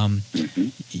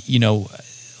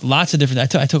 Lots of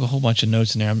different, I took a whole bunch of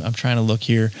notes in there. I'm trying to look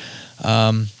here.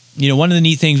 One of the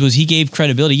neat things was he gave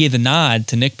credibility, he gave the nod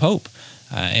to Nick Pope,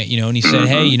 and he said,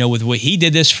 hey, with what he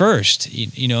did this first,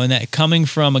 and that coming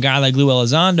from a guy like Lou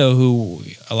Elizondo, who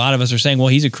a lot of us are saying, well,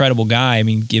 he's a credible guy. I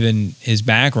mean, given his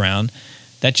background,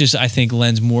 that just, I think,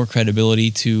 lends more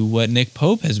credibility to what Nick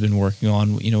Pope has been working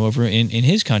on, over in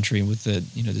his country with the,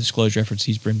 disclosure efforts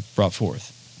he's been brought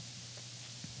forth.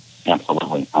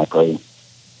 Absolutely. I agree.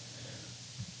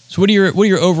 So what are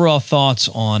your overall thoughts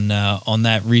on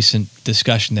that recent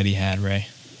discussion that he had, Ray?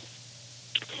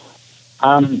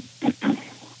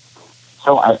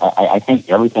 So I think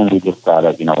everything he just said,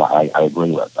 I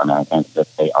agree with. I mean, I think that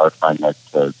they are trying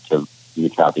to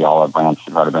reach out the olive branch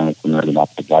to try to bring the community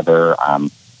back together.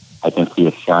 I think he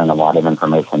is sharing a lot of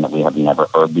information that we have never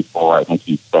heard before. I think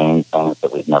he's saying things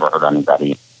that we've never heard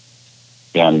anybody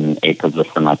in a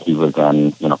position like he was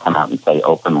in, come out and say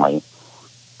openly.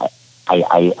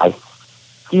 I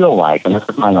feel like, and this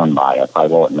is my own bias, I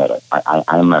will admit it,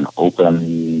 I'm an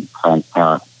open,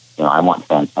 transparent, I want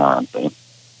transparency.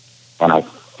 And I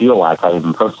feel like, I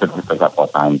even posted this a couple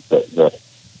of times,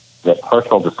 that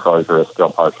partial disclosure is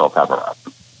still partial cover-up.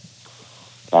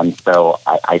 And so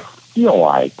I feel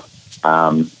like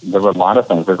there were a lot of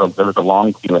things. There was a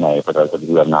long Q&A for those of you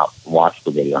who have not watched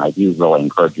the video, and I do really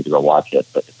encourage you to go watch it.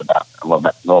 But it's about a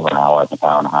little over an hour, I think,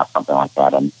 hour and a half, something like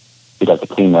that. And he does a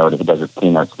keynote. He does his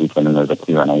keynote speech, and then there's a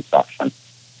Q&A section.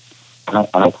 And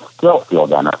I still feel,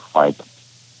 Dennis, like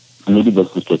maybe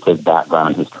this is just his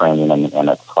background, his training, and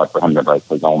it's hard for him to break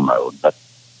his own mode. But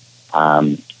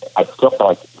I still feel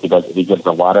like he gives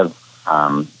a lot of.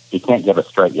 He can't give a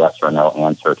straight yes or no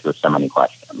answer to so many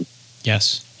questions.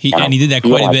 Yes, he did that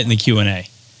quite a bit in the Q&A.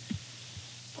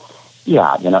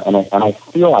 Yeah, and I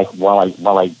feel like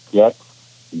while I get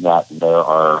that there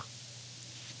are,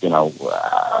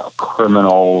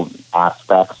 criminal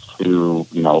aspects to,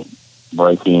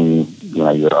 breaking,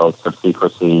 your oaths of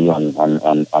secrecy and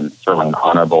certainly an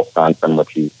honorable sense in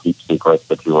which you keep secrets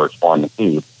that you were sworn to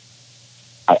keep.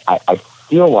 I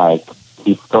feel like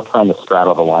he's still trying to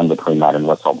straddle the line between that and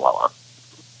whistleblower.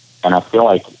 And I feel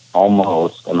like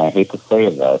almost, and I hate to say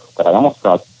this, but I almost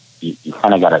feel like you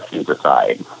kind of got to choose a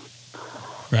side.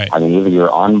 Right. I mean, either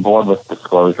you're on board with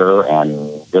disclosure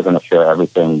and you're going to share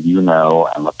everything you know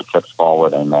and let the chips fall where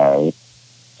they may.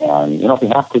 And, if you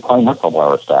have to claim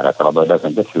whistleblower status, although it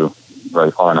doesn't get you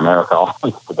very far in America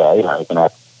always today, you can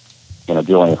have,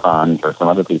 Julian Assange or some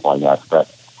other people, I guess.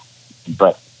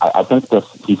 But I think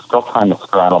he's still trying to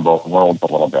straddle both worlds a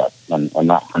little bit. And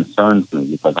that concerns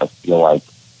me because I feel like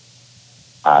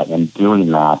in doing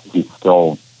that, he's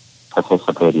still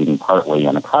participating partly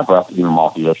in a cover-up, even while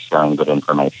he is sharing good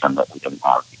information that we didn't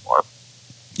have before.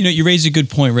 You raised a good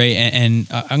point, Ray, and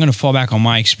I'm going to fall back on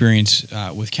my experience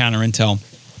with Counter Intel,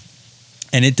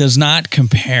 and it does not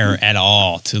compare at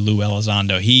all to Lou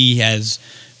Elizondo. He has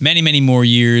many, many more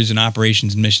years in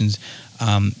operations and missions,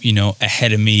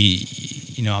 ahead of me,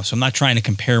 so I'm not trying to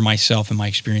compare myself and my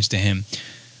experience to him.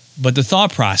 But the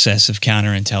thought process of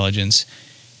counterintelligence,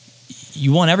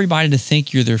 you want everybody to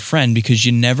think you're their friend because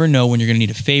you never know when you're going to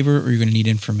need a favor or you're going to need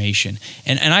information.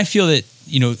 And I feel that,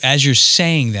 as you're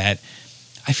saying that,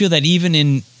 I feel that even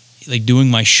in like doing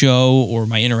my show or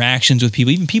my interactions with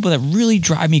people, even people that really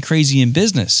drive me crazy in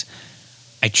business,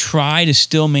 I try to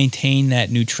still maintain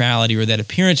that neutrality or that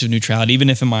appearance of neutrality, even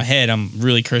if in my head I'm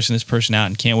really cursing this person out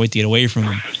and can't wait to get away from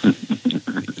them.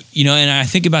 And I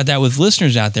think about that with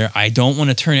listeners out there. I don't want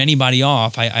to turn anybody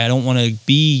off. I don't want to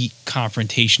be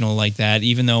confrontational like that,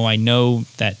 even though I know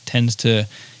that tends to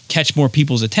catch more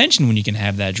people's attention when you can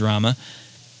have that drama.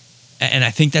 And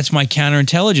I think that's my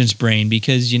counterintelligence brain,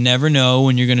 because you never know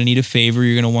when you're going to need a favor.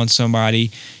 You're going to want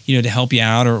somebody, to help you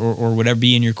out or whatever,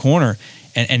 be in your corner.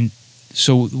 And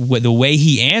so the way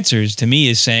he answers to me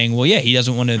is saying, well, yeah, he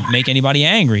doesn't want to make anybody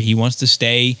angry. He wants to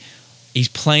stay. He's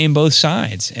playing both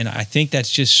sides. And I think that's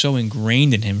just so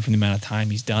ingrained in him from the amount of time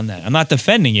he's done that. I'm not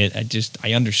defending it.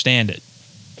 I understand it.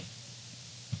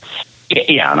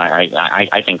 Yeah, and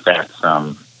I think that's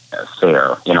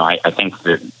fair. I think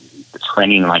that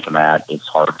training like that is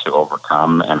hard to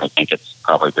overcome, and I think it's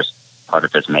probably just part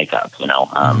of his makeup.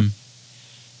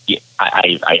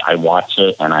 I watch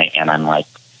it and I'm like,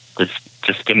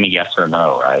 just give me yes or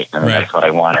no, right? And right. That's what I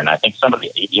want. And I think some of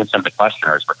the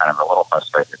questioners were kind of a little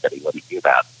frustrated that he wouldn't do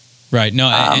that. Right. No,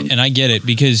 and I get it,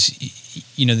 because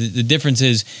the difference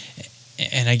is,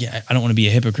 and I don't want to be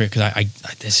a hypocrite, because I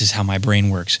this is how my brain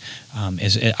works.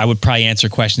 Is I would probably answer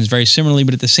questions very similarly,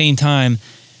 but at the same time,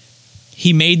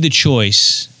 he made the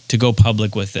choice to go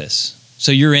public with this.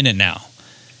 So you're in it now.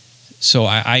 So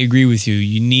I agree with you.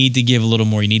 You need to give a little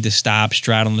more. You need to stop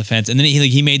straddling the fence. And then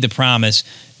he made the promise,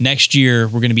 next year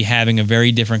we're going to be having a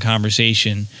very different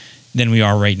conversation than we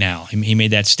are right now. He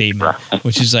made that statement,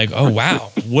 which is like, oh,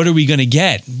 wow, what are we going to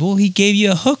get? Well, he gave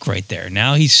you a hook right there.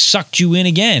 Now he's sucked you in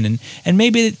again. And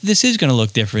maybe this is going to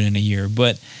look different in a year.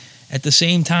 But at the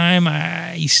same time,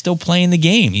 he's still playing the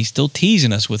game. He's still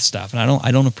teasing us with stuff. And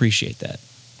I don't appreciate that.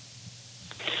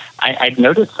 I've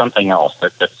noticed something else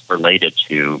that's related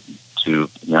to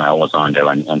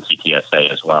Elizondo and CTSA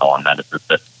as well, and that is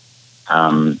that.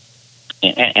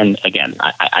 And again,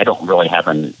 I don't really have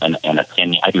an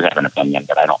opinion. I do have an opinion,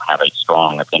 but I don't have a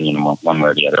strong opinion one way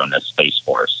or the other on this Space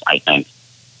Force. I think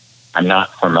I'm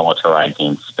not for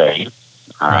militarizing space,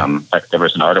 but there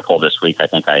was an article this week I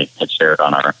think I had shared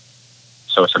on our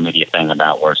social media thing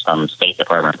about where some State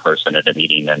Department person at a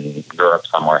meeting in Europe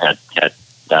somewhere had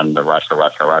done the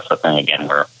Russia thing again,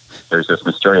 where there's this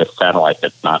mysterious satellite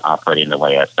that's not operating the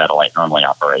way a satellite normally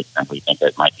operates, and we think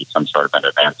it might be some sort of an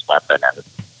advanced weapon, and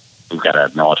we've got to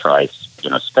militarize,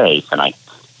 space. And I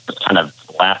was kind of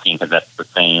laughing because that's the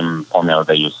same formula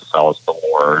they used to sell us the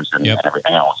wars and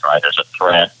everything else, right? There's a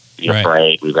threat, be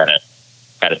afraid, we've got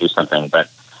to do something. But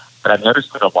I've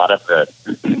noticed that a lot of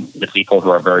the people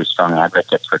who are very strong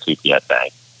advocates for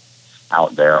TPSA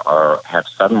out there have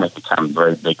suddenly become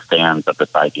very big fans of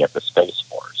this idea of the Space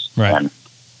Force. Right.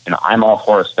 And I'm all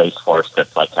for a Space Force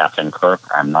that's like Captain Kirk.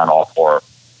 I'm not all for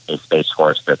a Space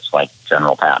Force that's like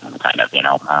General Patton, kind of,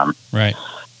 Right.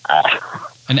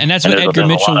 And that's what Edgar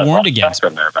Mitchell warned against.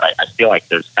 There, but I feel like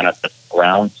there's kind of this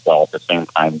groundswell at the same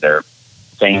time. They're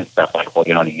saying stuff like, well,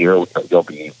 in a year we'll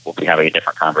be having a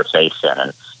different conversation.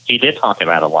 And he did talk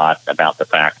about a lot about the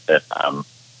fact that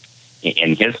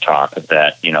in his talk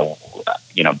that,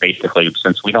 basically,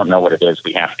 since we don't know what it is,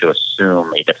 we have to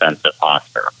assume a defensive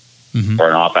posture. Or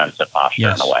an offensive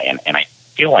posture in a way. And I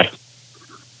feel like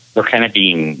we're kind of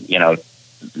being,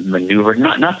 maneuvered,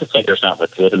 not to say there's not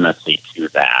legitimacy to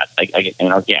that.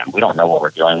 Again, we don't know what we're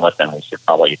dealing with, and we should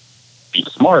probably be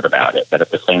smart about it. But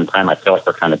at the same time, I feel like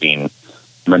we're kind of being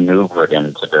maneuvered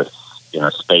into this,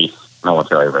 space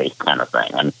military race kind of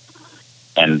thing.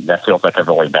 And that feels like a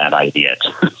really bad idea.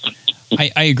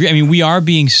 I agree. I mean, we are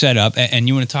being set up, and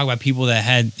you want to talk about people that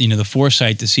had, the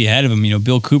foresight to see ahead of them.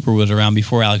 Bill Cooper was around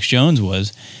before Alex Jones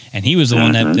was, and he was the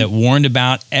one that warned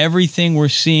about everything we're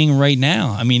seeing right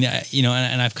now. I mean,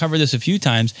 and I've covered this a few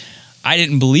times. I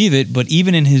didn't believe it, but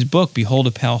even in his book, Behold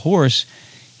a Pale Horse,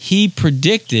 he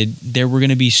predicted there were going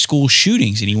to be school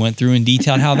shootings, and he went through and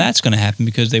detailed how that's going to happen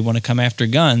because they want to come after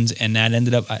guns, and that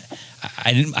ended up.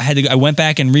 I went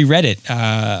back and reread it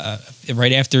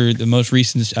right after the most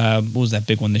recent. What was that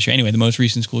big one this year? Anyway, the most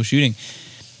recent school shooting.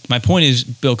 My point is,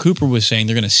 Bill Cooper was saying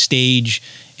they're going to stage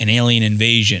an alien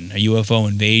invasion, a UFO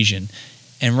invasion.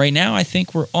 And right now, I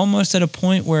think we're almost at a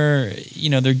point where,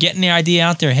 they're getting the idea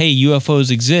out there, hey, UFOs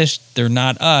exist, they're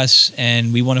not us,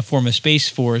 and we want to form a space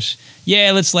force.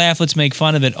 Yeah, let's laugh, let's make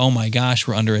fun of it. Oh my gosh,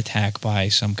 we're under attack by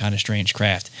some kind of strange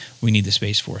craft. We need the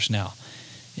space force now.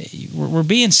 We're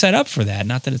being set up for that.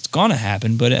 Not that it's going to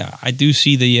happen, but I do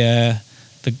see the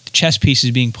chess pieces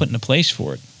being put into place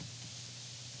for it.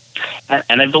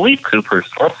 And I believe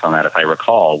Cooper's source on that, if I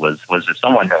recall, was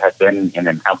someone who had been in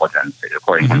intelligence.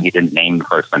 According to him, he didn't name the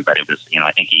person, but it was,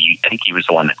 I think he was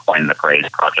the one that coined the phrase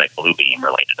Project Bluebeam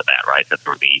related to that, right? That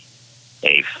there would be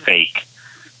a fake,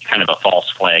 kind of a false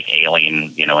flag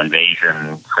alien,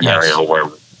 invasion scenario where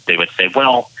they would say,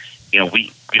 well,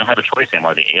 we don't have a choice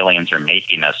anymore. The aliens are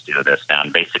making us do this now,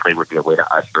 and basically would be a way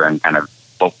to usher in kind of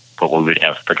what we would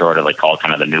have pejoratively called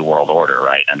kind of the New World Order,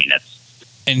 right? I mean,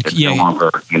 it's no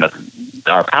longer,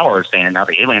 our power is saying now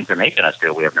the aliens are making us do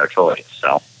it. We have no choice.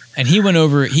 So, and he went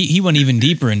even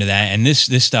deeper into that, and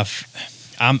this stuff.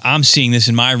 I'm seeing this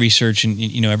in my research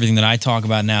and everything that I talk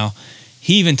about now.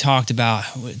 He even talked about,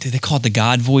 they call it the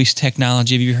God voice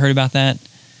technology. Have you heard about that?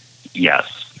 Yes.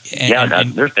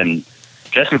 There's been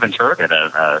Jesse Ventura did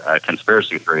a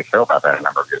conspiracy theory show about that a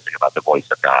number of years ago, about the voice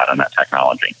of God and that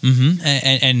technology. Mm-hmm.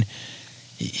 And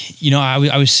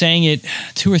I was saying it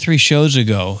 2 or 3 shows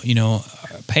ago.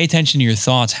 Pay attention to your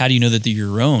thoughts. How do you know that they're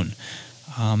your own?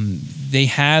 They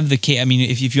have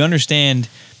if you understand,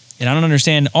 and I don't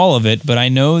understand all of it, but I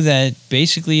know that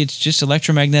basically it's just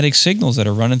electromagnetic signals that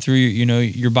are running through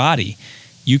your body.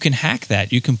 You can hack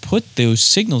that. You can put those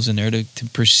signals in there to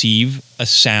perceive a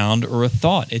sound or a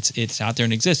thought. It's out there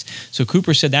and exists. So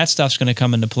Cooper said that stuff's going to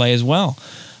come into play as well.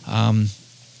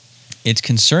 It's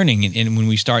concerning, and when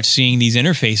we start seeing these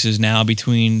interfaces now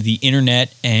between the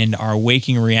internet and our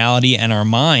waking reality and our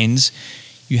minds,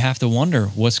 you have to wonder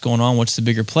what's going on, what's the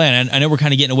bigger play. And I know we're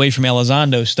kind of getting away from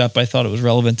Elizondo stuff, but I thought it was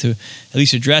relevant to at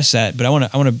least address that. But I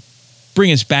want to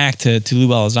bring us back to Lou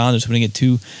Elizondo, so we don't get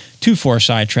too far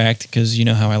sidetracked, because you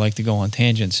know how I like to go on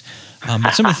tangents.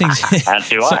 But some of the things, as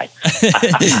do I.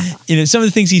 Some of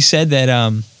the things he said that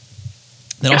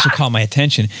also caught my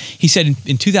attention. He said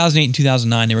in 2008 and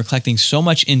 2009 they were collecting so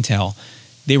much intel,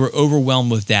 they were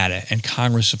overwhelmed with data, and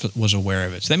Congress was aware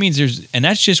of it. So that means and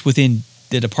that's just within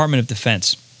the Department of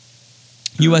Defense,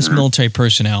 U.S. military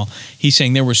personnel. He's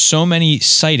saying there were so many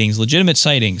sightings, legitimate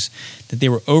sightings, that they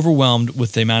were overwhelmed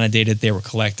with the amount of data that they were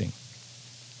collecting.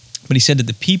 But he said that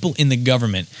the people in the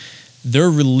government, their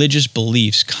religious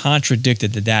beliefs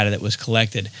contradicted the data that was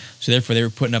collected. So therefore, they were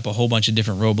putting up a whole bunch of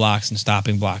different roadblocks and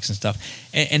stopping blocks and stuff.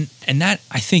 And that,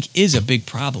 I think, is a big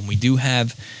problem. We do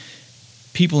have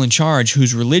people in charge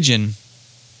whose religion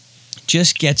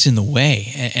just gets in the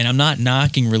way. And I'm not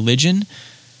knocking religion,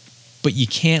 but you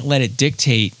can't let it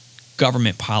dictate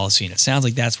government policy. And it sounds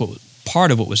like that's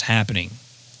part of what was happening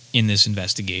in this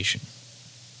investigation.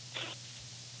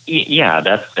 Yeah,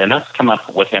 that's come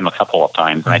up with him a couple of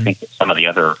times. And I think some of the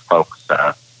other folks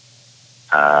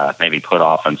maybe put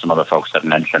off, and some other folks have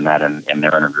mentioned that in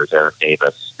their interviews, Eric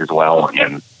Davis as well,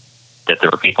 and that there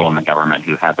were people in the government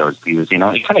who had those views. It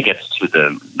kind of gets to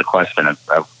the question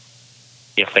of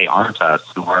if they aren't us,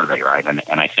 who are they, right?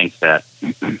 And I think that,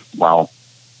 well,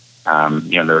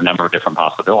 there are a number of different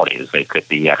possibilities. They could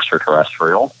be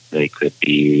extraterrestrial. They could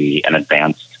be an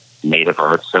advanced native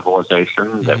Earth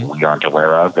civilization that we aren't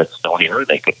aware of that's still here.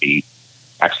 They could be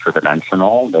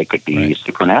extra-dimensional. They could be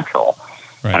supernatural.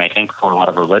 Right. And I think for a lot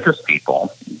of religious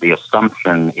people, the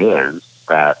assumption is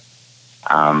that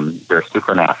they're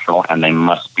supernatural and they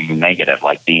must be negative,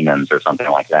 like demons or something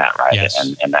like that, right? Yes.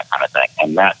 And that kind of thing.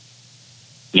 And that,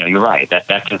 you're right, that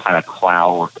can kind of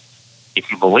cloud,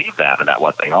 if you believe that about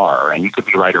what they are, and you could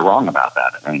be right or wrong about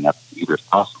that. I mean, that's either is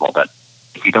possible. But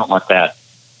if you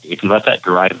let that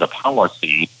drive the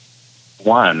policy,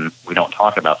 one, we don't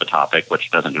talk about the topic, which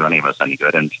doesn't do any of us any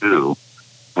good, and two,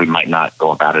 we might not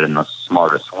go about it in the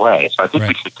smartest way. So I think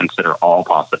we should consider all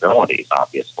possibilities,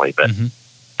 obviously.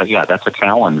 But yeah, that's a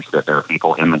challenge that there are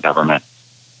people in the government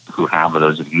who have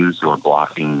those views who are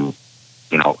blocking,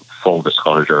 full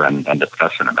disclosure and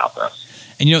discussion about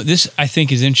this. And this I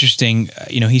think is interesting.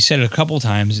 He said it a couple of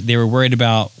times. They were worried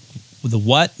about the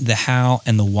what, the how,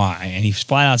 and the why. And he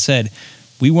flat out said,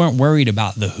 we weren't worried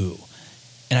about the who.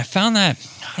 And I found that,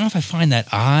 I don't know if I find that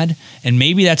odd. And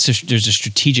maybe there's a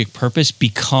strategic purpose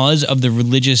because of the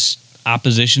religious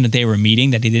opposition that they were meeting,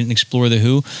 that they didn't explore the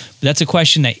who. But that's a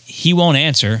question that he won't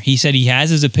answer. He said he has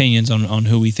his opinions on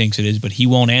who he thinks it is, but he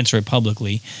won't answer it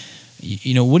publicly.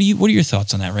 What are your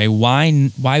thoughts on that, Ray?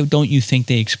 Why don't you think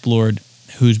they explored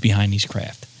who's behind these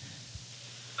craft?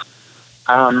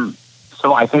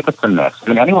 So I think it's a mix. I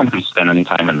mean, anyone who's spent any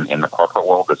time in the corporate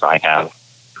world, as I have,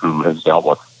 who has dealt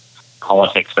with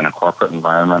politics in a corporate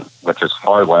environment, which is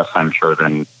far less, I'm sure,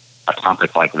 than a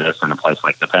topic like this in a place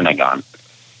like the Pentagon.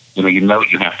 You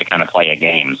have to kind of play a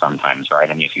game sometimes, right?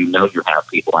 I mean, if you have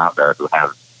people out there who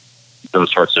have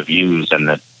those sorts of views, and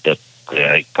that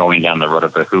going down the road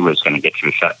of the who is going to get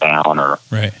you shut down or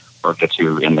get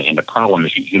you into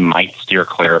problems, you might steer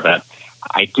clear of it.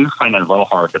 I do find it a little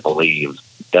hard to believe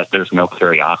that there's no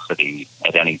curiosity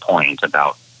at any point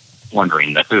about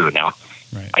wondering the who. Now,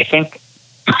 I think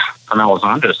from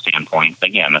Elizondo's standpoint,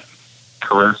 again,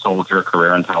 career soldier,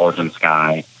 career intelligence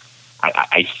guy,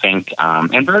 I think,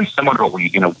 and very similar to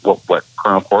what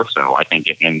Colonel Corso, I think,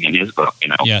 in his book,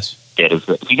 did is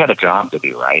that he had a job to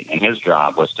do, right? And his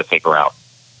job was to figure out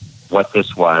what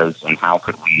this was and how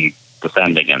could we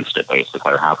defend against it,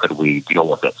 basically, or how could we deal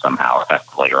with it somehow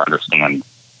effectively or understand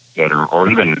it, or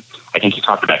even, I think he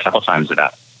talked about a couple of times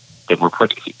about that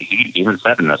he even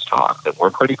said in this talk that we're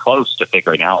pretty close to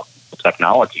figuring out the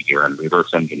technology here and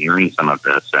reverse engineering some of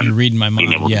this and you're reading my being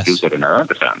mind. able Yes. to use it in our own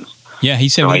defense. Yeah, he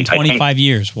said So within 25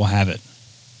 years we'll have it.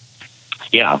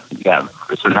 Yeah.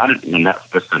 So not in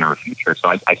that distant or future. So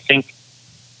I think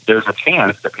there's a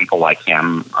chance that people like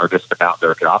him are just about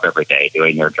their job every day,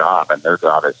 doing their job, and their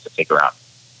job is to figure out.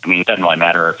 I mean, it doesn't really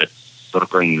matter if it's sort of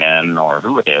green men or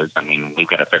who it is. I mean, we've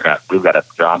got a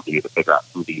job to do to figure out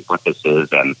what this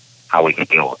is and how we can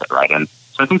deal with it, right? And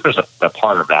so I think there's a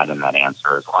part of that in that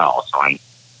answer as well. So I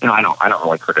don't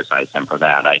really criticize him for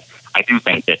that. I do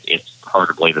think that it's hard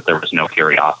to believe that there was no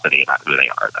curiosity about who they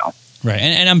are, though. Right,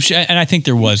 and I'm sure, and I think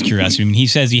there was curiosity. I mean, he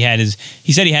said he has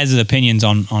his opinions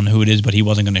on who it is, but he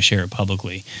wasn't going to share it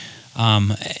publicly.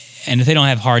 And if they don't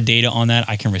have hard data on that,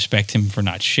 I can respect him for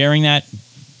not sharing that.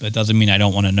 But it doesn't mean I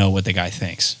don't want to know what the guy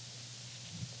thinks.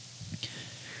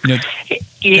 But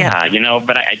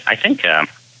I think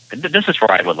this is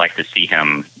where I would like to see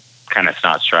him kind of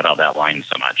not strut out that line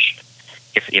so much.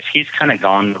 If he's kind of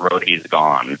gone the road he's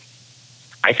gone,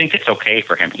 I think it's okay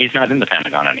for him. He's not in the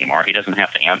Pentagon anymore. He doesn't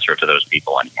have to answer to those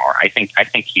people anymore. I think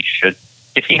he should,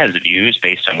 if he has views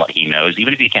based on what he knows,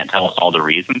 even if he can't tell us all the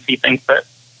reasons he thinks it,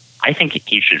 I think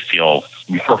he should feel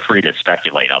more free to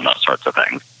speculate on those sorts of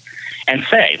things and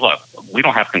say, look, we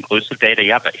don't have conclusive data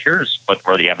yet, but here's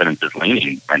where the evidence is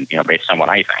leaning, and based on what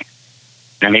I think.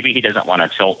 Now, maybe he doesn't want to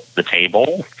tilt the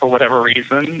table for whatever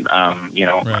reason.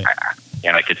 Right.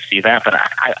 I could see that, but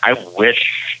I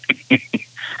wish.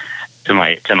 To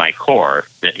my core,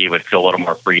 that he would feel a little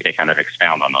more free to kind of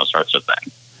expound on those sorts of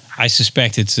things. I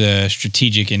suspect it's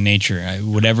strategic in nature.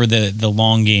 Whatever the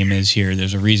long game is here,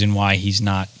 there's a reason why he's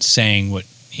not saying what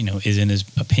is in his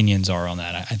opinions are on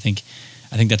that. I think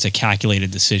that's a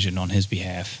calculated decision on his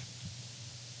behalf.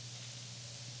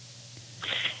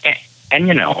 And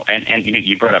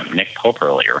you brought up Nick Pope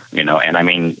earlier, and I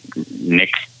mean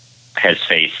Nick has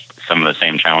faced some of the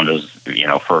same challenges,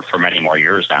 for many more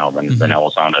years now than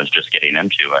Elizondo is just getting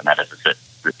into, and that is that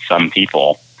some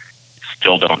people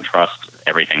still don't trust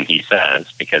everything he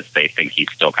says because they think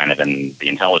he's still kind of in the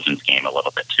intelligence game a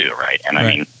little bit too, right? And I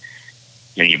mean,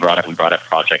 we brought up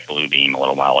Project Bluebeam a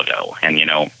little while ago, and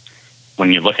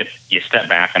when you step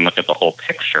back and look at the whole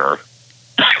picture,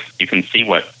 you can see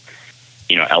what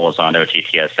Elizondo,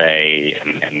 TTSA,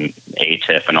 and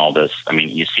ATIP, and all this. I mean,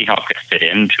 you see how it could fit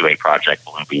into a Project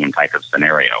Bluebeam type of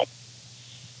scenario,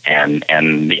 and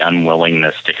the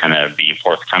unwillingness to kind of be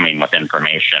forthcoming with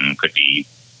information could be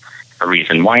a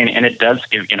reason why. And it does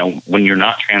give, when you're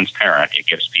not transparent, it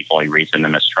gives people a reason to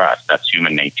mistrust. That's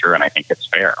human nature, and I think it's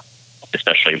fair,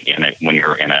 especially when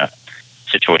you're in a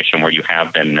situation where you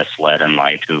have been misled and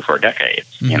lied to for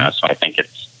decades. So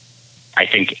I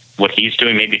think what he's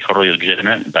doing may be totally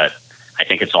legitimate, but I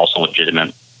think it's also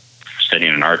legitimate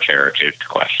sitting in our chair to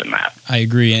question that. I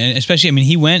agree. And especially,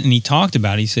 he went and he talked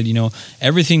about it. He said,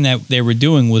 everything that they were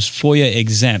doing was FOIA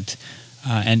exempt.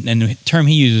 And the term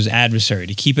he used was adversary,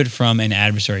 to keep it from an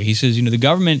adversary. He says, the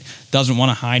government doesn't want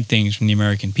to hide things from the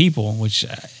American people, which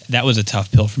that was a tough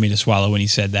pill for me to swallow when he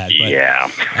said that. But, yeah.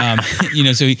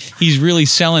 So he's really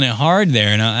selling it hard there.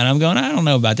 And I'm going, I don't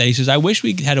know about that. He says, I wish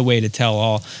we had a way to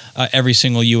tell every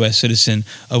single U.S. citizen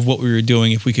of what we were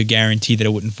doing if we could guarantee that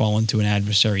it wouldn't fall into an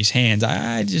adversary's hands.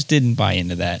 I just didn't buy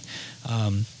into that.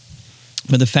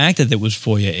 But the fact that it was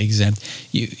FOIA exempt,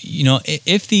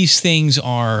 if these things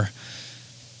are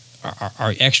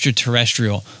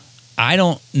extraterrestrial, I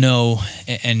don't know,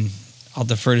 and I'll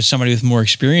defer to somebody with more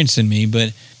experience than me,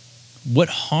 but what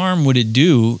harm would it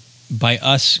do by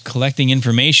us collecting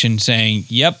information saying,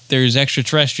 yep, there's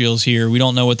extraterrestrials here, we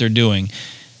don't know what they're doing?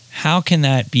 How can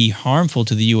that be harmful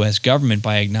to the U.S. government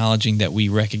by acknowledging that we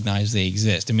recognize they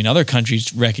exist? Other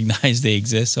countries recognize they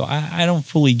exist, so I don't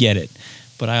fully get it,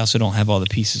 but I also don't have all the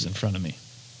pieces in front of me.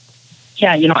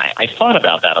 Yeah, I thought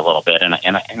about that a little bit, and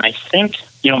I think,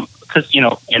 because,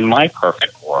 in my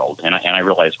perfect world, and I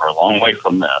realize we're a long way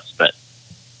from this, but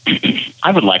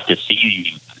I would like to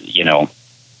see,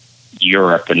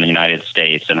 Europe and the United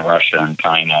States and Russia and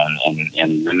China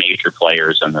and the major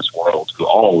players in this world who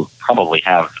all probably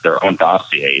have their own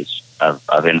dossiers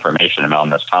of information on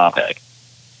this topic,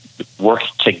 work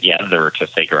together to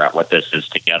figure out what this is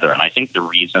together. And I think the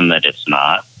reason that it's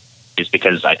not is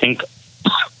because I think...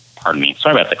 Pardon me.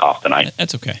 Sorry about the cough tonight.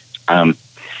 That's okay.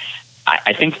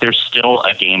 I think there's still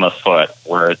a game afoot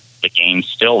where the game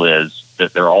still is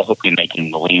that they're all hoping they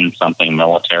can glean something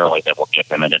militarily that will give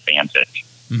them an advantage.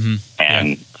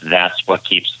 And that's what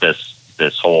keeps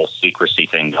this whole secrecy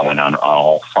thing going on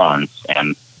all fronts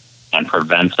and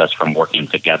prevents us from working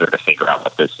together to figure out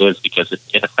what this is, because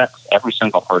it affects every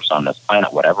single person on this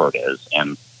planet, whatever it is.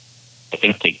 And I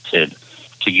think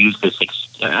to use this,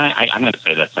 I'm going to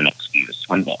say that's an excuse.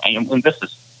 When this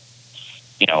is,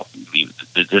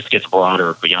 this gets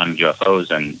broader beyond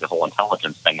UFOs and the whole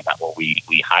intelligence thing about, well,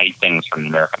 we hide things from the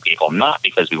American people, not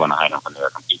because we want to hide them from the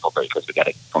American people, but because we got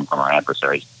to come from our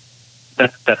adversaries.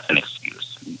 That's an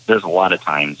excuse. There's a lot of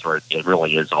times where it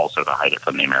really is also to hide it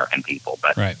from the American people,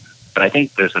 but I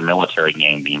think there's a military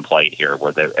game being played here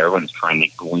where everyone's trying to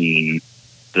glean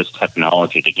this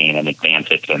technology to gain an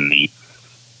advantage in the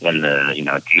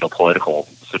geopolitical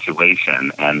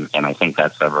situation, and I think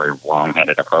that's a very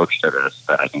wrong-headed approach to this,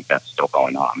 but I think that's still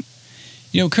going on.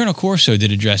 Colonel Corso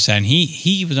did address that, and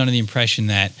he was under the impression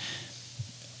that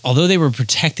although they were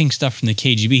protecting stuff from the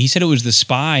KGB, he said it was the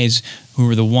spies who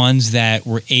were the ones that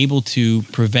were able to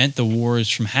prevent the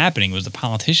wars from happening. It was the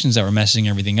politicians that were messing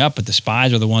everything up, but the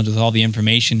spies were the ones with all the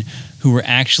information who were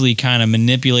actually kind of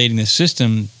manipulating the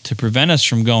system to prevent us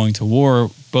from going to war,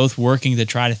 both working to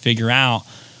try to figure out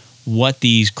what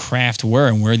these craft were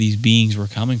and where these beings were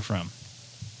coming from.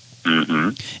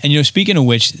 And, speaking of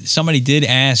which, somebody did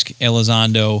ask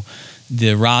Elizondo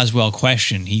the Roswell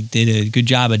question. He did a good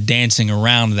job of dancing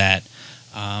around that.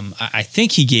 I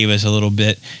think he gave us a little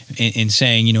bit in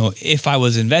saying, if I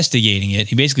was investigating it,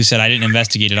 he basically said, I didn't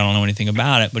investigate it, I don't know anything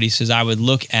about it, but he says I would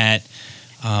look at,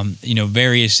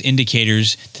 various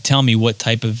indicators to tell me what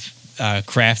type of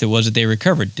craft it was that they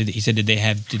recovered. He said, did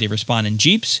they respond in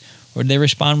jeeps or did they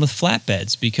respond with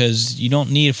flatbeds? Because you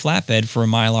don't need a flatbed for a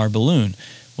Mylar balloon.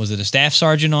 Was it a staff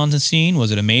sergeant on the scene?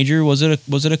 Was it a major? Was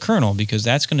it a colonel? Because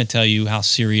that's going to tell you how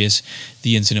serious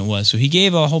the incident was. So he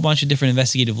gave a whole bunch of different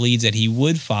investigative leads that he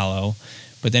would follow,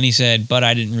 but then he said, but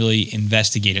I didn't really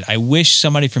investigate it. I wish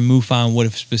somebody from MUFON would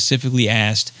have specifically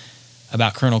asked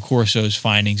about Colonel Corso's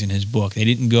findings in his book. They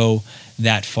didn't go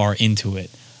that far into it.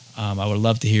 I would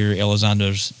love to hear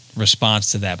Elizondo's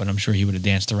response to that, but I'm sure he would have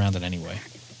danced around it anyway.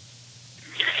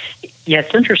 Yeah,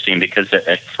 it's interesting because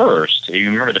at first,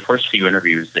 you remember the first few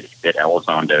interviews that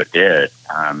Elizondo did,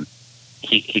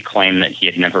 he claimed that he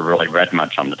had never really read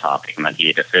much on the topic and that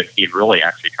he had really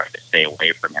actually tried to stay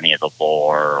away from any of the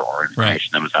lore or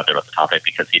information that was out there about the topic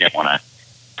because he didn't want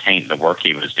to taint the work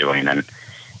he was doing.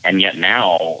 And yet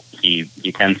now he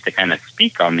tends to kind of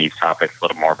speak on these topics a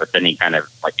little more, but then he kind of,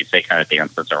 like you say, kind of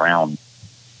dances around,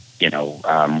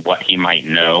 what he might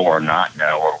know or not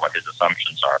know or what his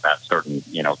assumptions are about certain,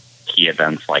 key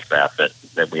events like that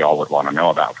we all would want to know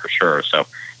about for sure. So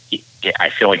I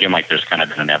feel again like there's kind of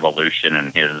been an evolution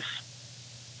in his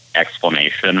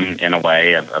explanation in a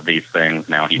way of these things.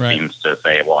 Now he seems to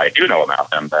say, well, I do know about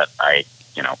them, but I,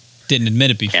 didn't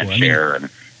admit it before. Can't share.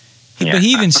 But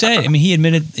he even said, he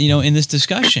admitted, in this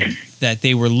discussion that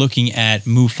they were looking at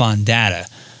MUFON data,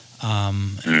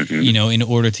 in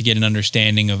order to get an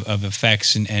understanding of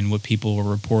effects and what people were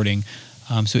reporting.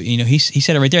 So, he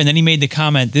said it right there. And then he made the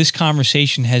comment, this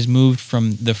conversation has moved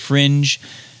from the fringe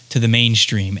to the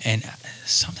mainstream. And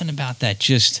something about that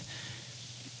just,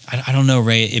 I don't know,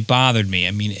 Ray, it bothered me.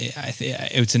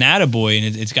 It's an attaboy,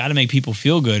 and it's got to make people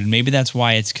feel good. And maybe that's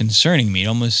why it's concerning me. It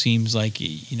almost seems like,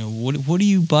 what are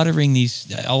you buttering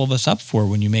all of us up for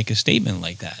when you make a statement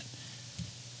like that?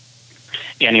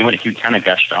 Yeah, and you kind of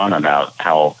gushed on about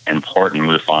how important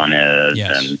MUFON is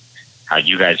and how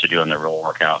you guys are doing the real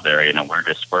work out there. We're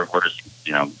just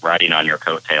riding on your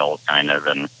coattails kind of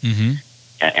and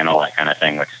all that kind of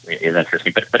thing, which is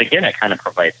interesting. But again, it kind of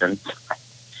provides insight.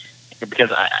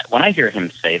 Because when I hear him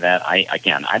say that, I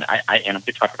and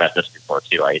we talked about this before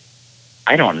too,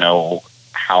 I don't know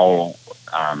how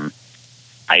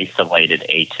isolated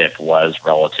ATIP was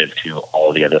relative to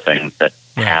all the other things that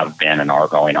have been and are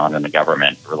going on in the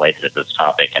government related to this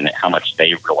topic and how much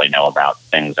they really know about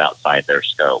things outside their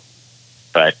scope.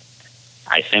 But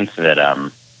I think that,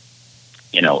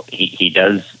 he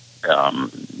does,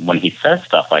 when he says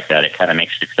stuff like that, it kind of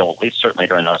makes you feel, at least certainly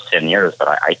during those 10 years, but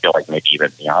I feel like maybe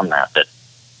even beyond that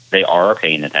they are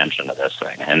paying attention to this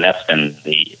thing. And that's been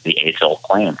the age-old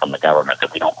claim from the government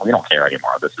that we don't care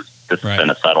anymore. This has been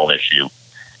a settled issue.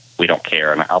 We don't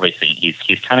care. And obviously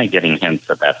he's kind of getting hints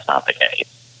that that's not the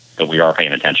case, that we are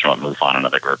paying attention to what MUFON and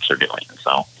other groups are doing.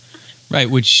 So. Right,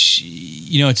 which,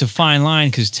 it's a fine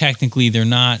line because technically they're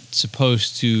not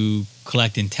supposed to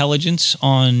collect intelligence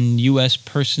on U.S.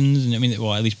 persons. And at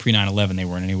least pre 9/11 they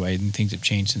weren't anyway, and things have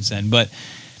changed since then. But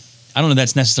I don't know if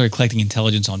that's necessarily collecting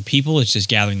intelligence on people. It's just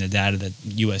gathering the data that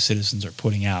U.S. citizens are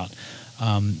putting out.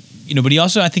 But he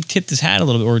also, I think, tipped his hat a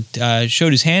little bit, or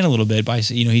showed his hand a little bit by,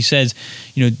 he says,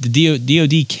 the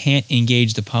DOD can't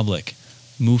engage the public.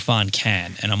 MUFON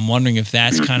can. And I'm wondering if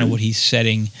that's kind of what he's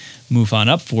setting MUFON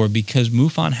up for, because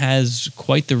MUFON has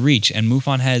quite the reach. And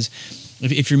MUFON has,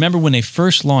 if you remember when they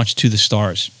first launched To the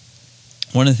Stars,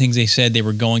 one of the things they said they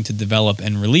were going to develop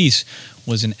and release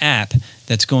was an app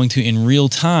that's going to, in real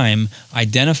time,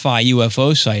 identify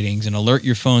UFO sightings and alert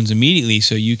your phones immediately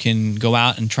so you can go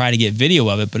out and try to get video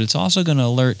of it. But it's also going to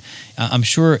alert, I'm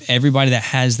sure, everybody that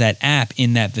has that app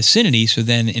in that vicinity, so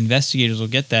then investigators will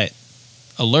get that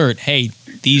alert, hey,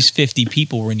 these 50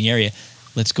 people were in the area.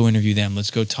 Let's go interview them.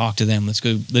 Let's go talk to them.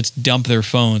 Let's dump their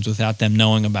phones without them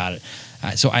knowing about it.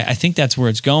 So I think that's where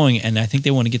it's going, and I think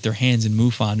they want to get their hands in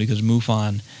MUFON because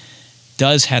MUFON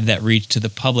does have that reach to the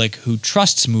public who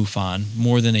trusts MUFON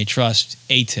more than they trust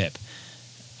ATIP.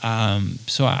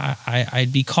 So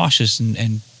I'd be cautious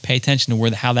and pay attention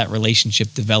to how that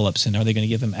relationship develops, and are they going to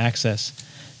give them access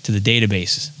to the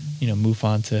databases,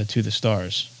 MUFON to the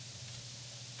stars.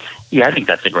 Yeah, I think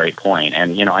that's a great point.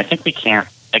 And, I think we can't,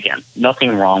 again,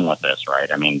 nothing wrong with this,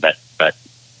 right? I mean, but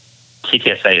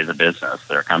TTSA is a business.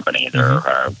 They're a company. They're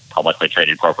a publicly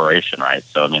traded corporation, right?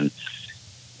 So, I mean,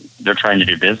 they're trying to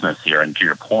do business here. And to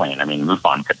your point, I mean,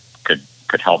 MUFON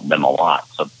could help them a lot.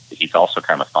 So he's also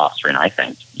kind of fostering, I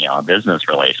think, a business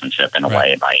relationship in a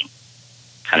way by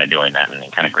kind of doing that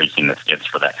and kind of greasing the skids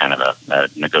for that kind of a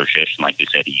negotiation, like you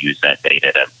said, to use that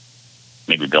data to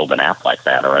maybe build an app like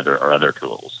that or other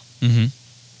tools. Mm-hmm.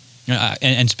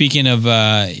 And speaking of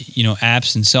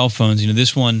apps and cell phones,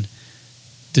 this one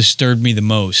disturbed me the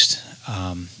most.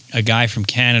 A guy from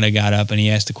Canada got up and he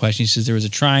asked the question. He says there was a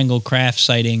triangle craft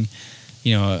sighting,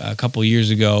 a couple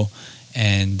years ago,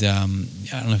 and I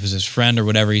don't know if it was his friend or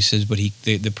whatever. He says, but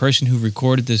the person who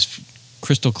recorded this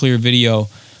crystal clear video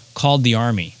called the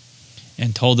Army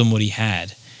and told them what he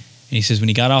had. And he says when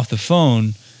he got off the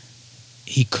phone,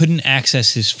 he couldn't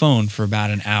access his phone for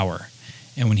about an hour.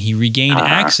 And when he regained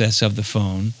access of the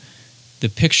phone, the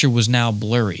picture was now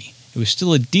blurry. It was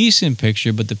still a decent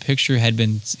picture, but the picture had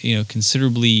been,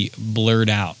 considerably blurred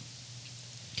out.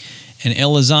 And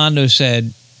Elizondo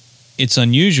said it's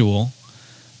unusual,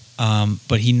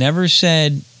 but he never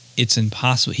said it's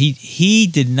impossible. He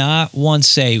did not once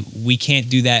say we can't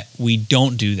do that, we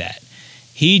don't do that.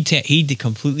 He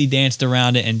completely danced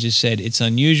around it and just said it's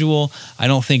unusual. I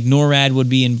don't think NORAD would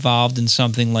be involved in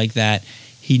something like that.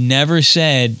 He never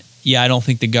said, I don't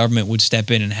think the government would step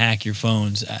in and hack your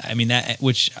phones. I mean,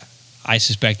 which I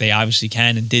suspect they obviously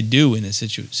can and did do in this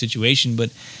situation,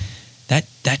 but that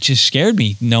just scared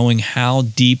me, knowing how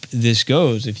deep this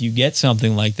goes. If you get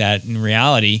something like that in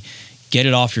reality, get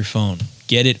it off your phone.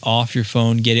 Get it off your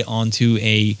phone. Get it onto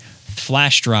a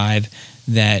flash drive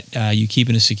that you keep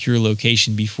in a secure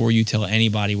location before you tell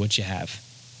anybody what you have.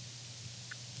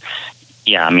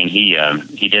 Yeah, I mean, he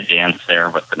did dance there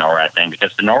with the NORAD thing,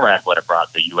 because the NORAD would have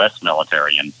brought the U.S.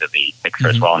 military into the picture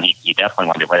as well, and he definitely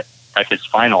wanted to. Like his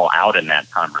final out in that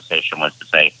conversation was to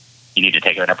say, "You need to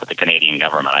take it up with the Canadian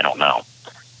government." I don't know.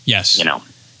 Yes.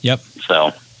 Yep.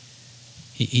 So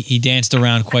he danced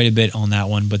around quite a bit on that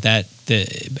one, but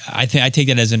I take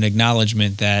that as an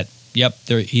acknowledgement that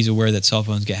he's aware that cell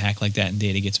phones get hacked like that and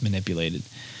data gets manipulated,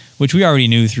 which we already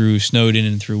knew through Snowden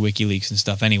and through WikiLeaks and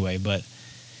stuff anyway, but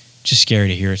just scary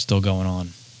to hear it's still going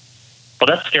on. Well,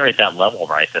 that's scary at that level,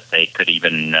 right? That they could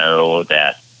even know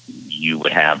that you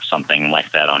would have something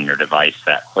like that on your device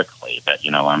that quickly. But,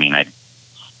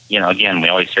 again, we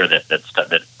always hear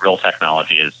that real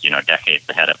technology is, decades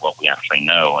ahead of what we actually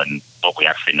know. And what we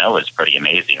actually know is pretty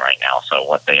amazing right now. So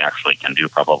what they actually can do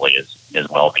probably is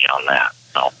well beyond that.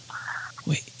 So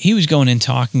he was going in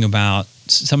talking about,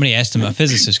 somebody asked him, a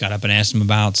physicist got up and asked him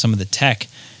about some of the tech,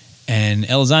 and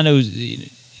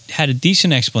Elizondo had a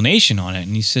decent explanation on it.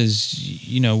 And he says,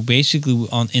 basically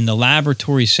in the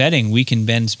laboratory setting, we can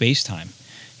bend space-time.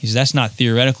 He says, that's not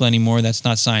theoretical anymore. That's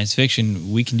not science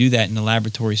fiction. We can do that in the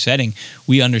laboratory setting.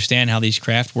 We understand how these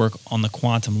craft work on the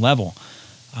quantum level.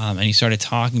 And he started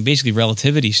talking basically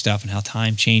relativity stuff and how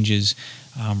time changes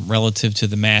relative to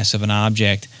the mass of an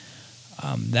object.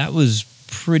 That was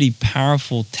pretty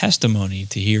powerful testimony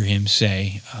to hear him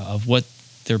say of what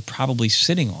they're probably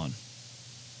sitting on.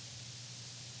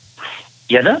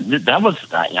 Yeah, that was.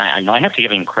 I have to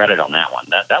give him credit on that one.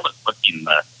 That was pushing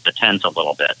the tent a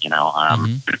little bit. I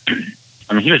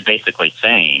mean, he was basically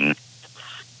saying,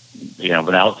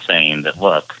 without saying that.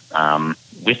 Look,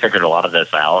 we figured a lot of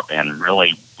this out, and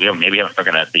really, we maybe haven't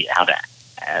figured out how to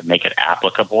make it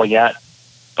applicable yet.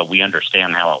 But we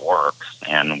understand how it works,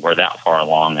 and we're that far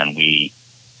along, and we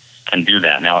can do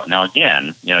that. Now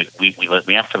again, we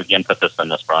have to again put this in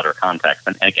this broader context.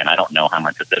 And again, I don't know how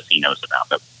much of this he knows about,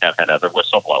 but we have had other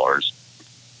whistleblowers,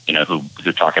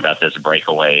 who talk about this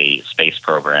breakaway space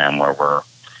program where we're,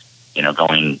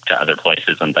 going to other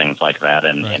places and things like that.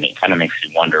 And, right. And it kind of makes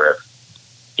you wonder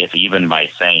if even by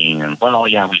saying, well,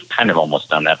 yeah, we've kind of almost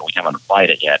done that, but we haven't applied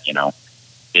it yet,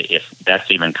 if that's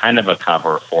even kind of a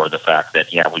cover for the fact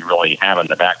that, yeah, we really have in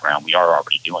the background, we are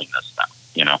already doing this stuff,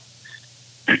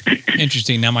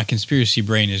 Interesting. Now my conspiracy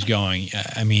brain is going.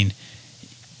 I mean,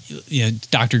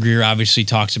 Dr. Greer obviously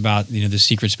talks about, the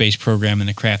secret space program and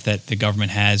the craft that the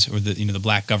government has, or the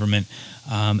black government,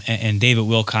 and David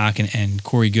Wilcock and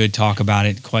Corey Goode talk about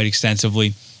it quite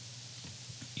extensively.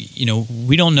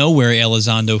 We don't know where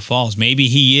Elizondo falls. Maybe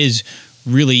he is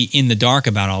really in the dark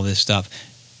about all this stuff.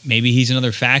 Maybe he's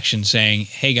another faction saying,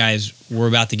 hey guys, we're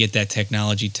about to get that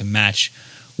technology to match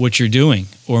what you're doing.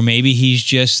 Or maybe he's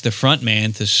just the front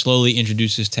man to slowly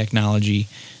introduce this technology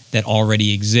that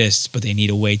already exists, but they need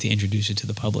a way to introduce it to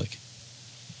the public.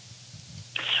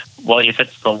 Well, if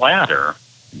it's the latter,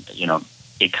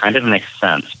 it kind of makes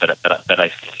sense. But I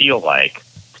feel like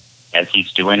as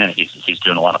he's doing it, he's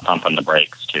doing a lot of pumping the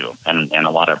brakes too, and a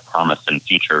lot of promise in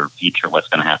future what's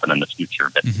going to happen in the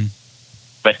future.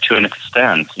 But to an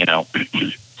extent,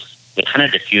 it kind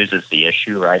of diffuses the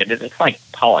issue, right? It's like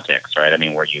politics, right? I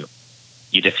mean, where you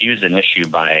diffuse an issue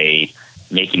by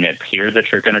making it appear that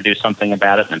you're going to do something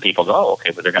about it, and then people go, oh,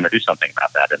 okay, but they're going to do something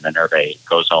about that, and then everybody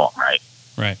goes home, right?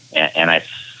 Right. And I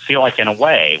feel like, in a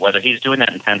way, whether he's doing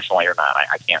that intentionally or not,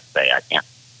 I can't say. I can't,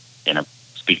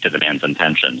 speak to the man's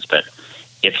intentions. But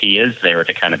if he is there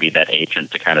to kind of be that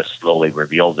agent to kind of slowly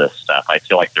reveal this stuff, I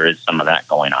feel like there is some of that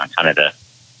going on, kind of to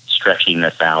stretching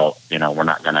this out. We're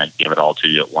not going to give it all to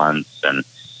you at once, and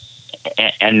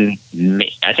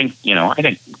I think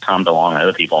Tom DeLonge and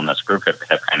other people in this group have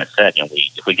kind of said,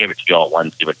 if we gave it to you all at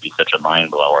once, it would be such a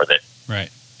mind blower that, right.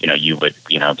 You would,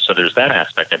 so there's that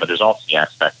aspect of it, but there's also the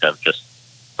aspect of just,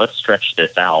 let's stretch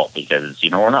this out because,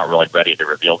 we're not really ready to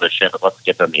reveal this shit, but let's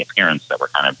give them the appearance that we're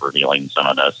kind of revealing some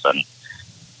of this. And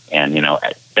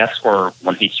that's where,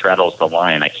 when he straddles the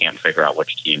line, I can't figure out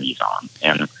which team he's on.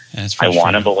 And I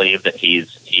want to believe that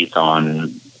he's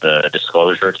on the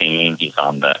disclosure team. He's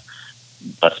on the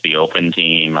let's be open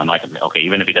team. I'm like, okay,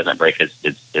 even if he doesn't break his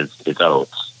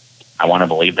oaths, I want to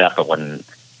believe that. But when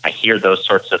I hear those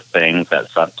sorts of things, that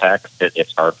subtext,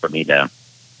 it's hard for me to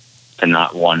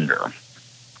not wonder.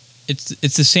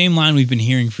 It's the same line we've been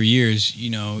hearing for years.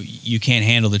 You can't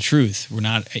handle the truth. We're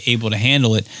not able to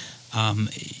handle it.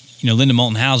 Linda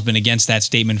Moulton Howe's been against that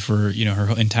statement for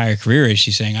her entire career. Is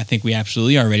she's saying, I think we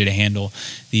absolutely are ready to handle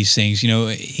these things.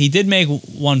 He did make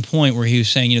one point where he was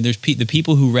saying, there's the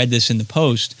people who read this in the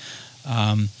Post.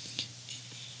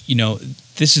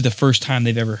 This is the first time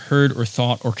they've ever heard or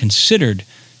thought or considered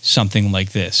something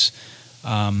like this.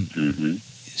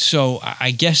 So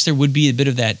I guess there would be a bit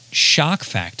of that shock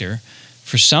factor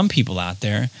for some people out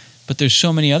there, but there's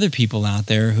so many other people out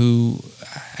there who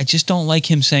I just don't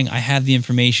like him saying, I have the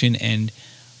information and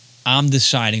I'm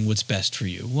deciding what's best for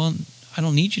you. Well, I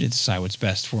don't need you to decide what's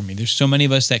best for me. There's so many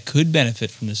of us that could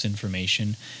benefit from this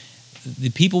information.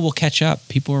 The people will catch up.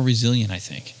 People are resilient, I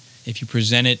think, if you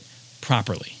present it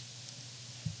properly.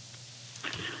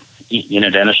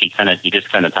 Dennis, you just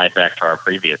kind of tied back to our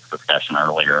previous discussion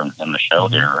earlier in the show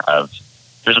here of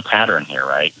there's a pattern here,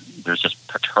 right? There's this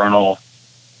paternal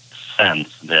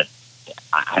sense that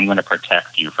I'm going to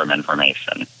protect you from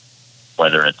information,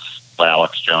 whether it's what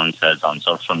Alex Jones says on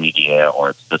social media or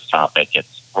it's this topic.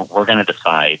 We're going to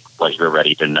decide what you're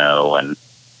ready to know, and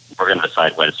we're going to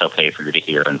decide what it's okay for you to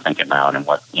hear and think about, and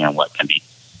what can be.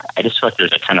 I just feel like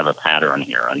there's a kind of a pattern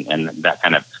here, and that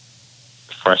kind of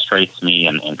frustrates me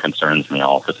and concerns me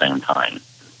all at the same time.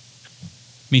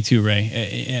 Me too,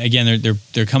 Ray. Again,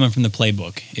 they're coming from the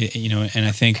playbook, and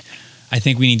I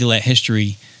think we need to let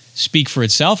history speak for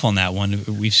itself on that one.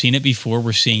 We've seen it before.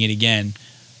 We're seeing it again.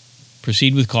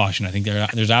 Proceed with caution. I think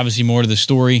there's obviously more to the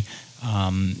story.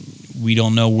 We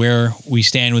don't know where we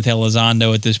stand with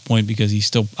Elizondo at this point because he's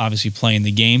still obviously playing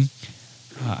the game.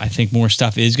 I think more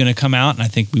stuff is going to come out, and I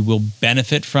think we will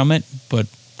benefit from it. But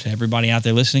to everybody out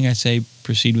there listening, I say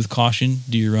proceed with caution.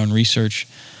 Do your own research.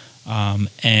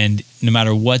 And no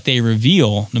matter what they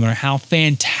reveal, no matter how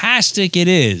fantastic it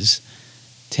is,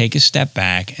 take a step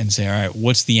back and say, all right,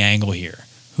 what's the angle here?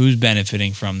 Who's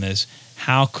benefiting from this?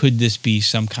 How could this be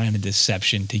some kind of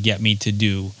deception to get me to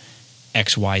do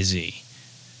X, Y, Z?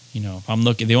 If I'm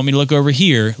looking, they want me to look over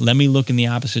here, let me look in the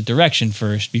opposite direction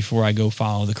first before I go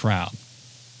follow the crowd.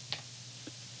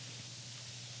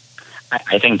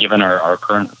 I think given our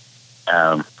current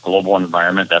global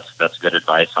environment, that's good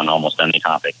advice on almost any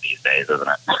topic these days, isn't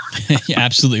it? Yeah,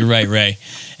 absolutely right, Ray.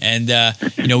 And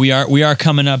we are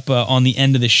coming up on the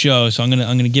end of the show, so I'm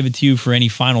gonna give it to you for any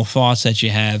final thoughts that you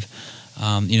have.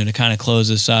 To kind of close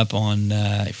this up on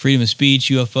freedom of speech,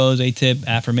 UFOs, ATIP,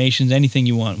 affirmations, anything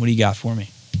you want. What do you got for me?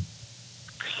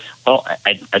 Well,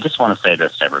 I just want to say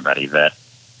this to everybody that,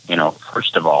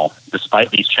 first of all, despite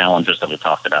these challenges that we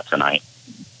talked about tonight,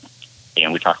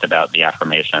 and we talked about the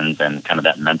affirmations and kind of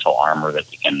that mental armor that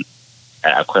we can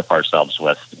equip ourselves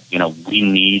with, we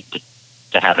need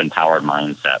to have empowered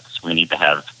mindsets. We need to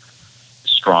have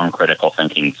strong critical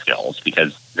thinking skills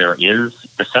because there is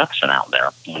deception out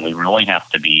there, and we really have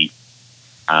to be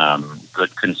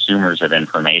good consumers of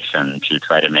information to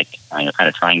try to make kind of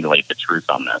triangulate the truth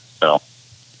on this. So,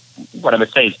 what I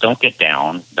would say is, don't get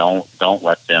down. Don't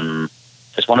let them.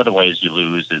 Because one of the ways you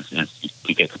lose is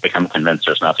you become convinced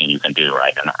there's nothing you can do,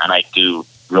 right? And I do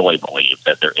really believe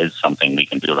that there is something we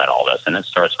can do about all this, and it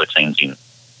starts with changing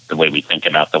the way we think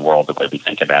about the world, the way we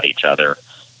think about each other.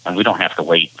 And we don't have to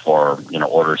wait for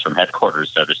orders from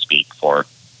headquarters, so to speak, for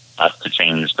us to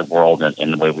change the world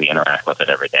in the way we interact with it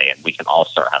every day. And we can all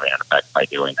start having an effect by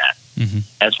doing that. Mm-hmm.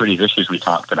 As for these issues we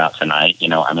talked about tonight,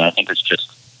 I think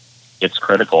it's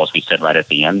critical, as we said right at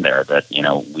the end there, that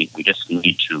we just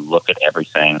need to look at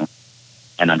everything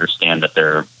and understand that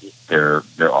there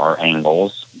are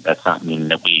angles. That's not mean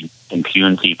that we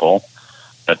impugn people,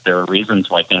 but there are reasons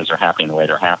why things are happening the way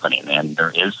they're happening, and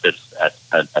there is this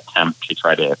attempt to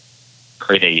try to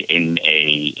create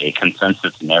a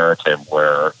consensus narrative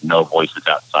where no voices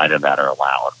outside of that are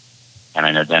allowed. And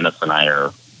I know Dennis and I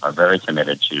are very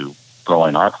committed to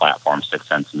growing our platform, Sixth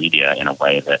Sense Media, in a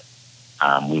way that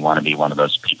we want to be one of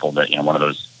those people that one of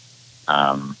those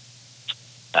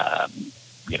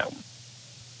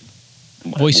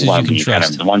voices you can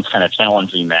trust. The ones kind of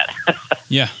challenging that.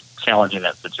 Yeah. Challenging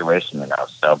that situation,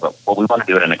 So, but we want to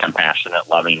do it in a compassionate,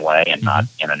 loving way, and not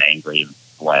in an angry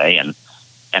way. And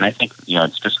I think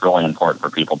it's just really important for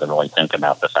people to really think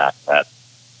about the fact that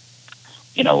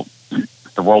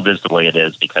the world is the way it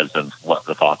is because of what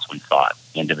the thoughts we thought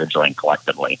individually and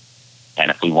collectively. And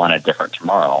if we want a different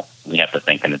tomorrow, we have to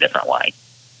think in a different way.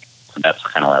 So that's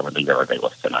kind of what I would leave everybody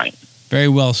with tonight. Very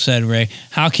well said, Ray.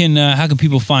 How can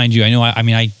people find you? I know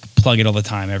I plug it all the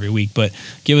time every week, but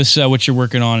give us what you're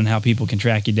working on and how people can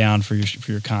track you down for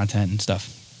your content and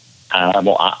stuff.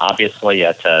 Well, obviously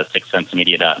at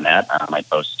sixthsensemedia.net, I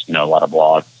post a lot of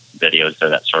blogs, videos,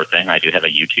 that sort of thing. I do have a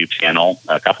YouTube channel,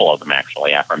 a couple of them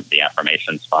actually, the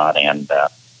Affirmation Spot and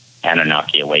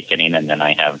Anunnaki Awakening, and then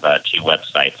I have two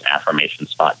websites,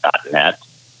 affirmationspot.net.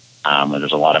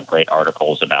 There's a lot of great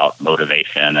articles about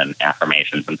motivation and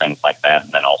affirmations and things like that,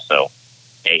 and then also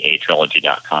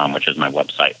aatrilogy.com, which is my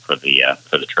website for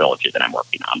the trilogy that I'm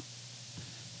working on.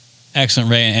 Excellent,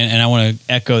 Ray, and I want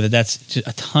to echo that's just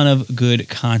a ton of good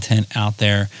content out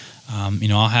there.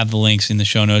 I'll have the links in the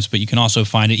show notes, but you can also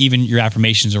find it. Even your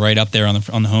affirmations are right up there on the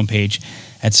homepage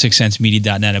at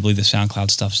sixthsensemedia.net. I believe the SoundCloud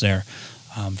stuff's there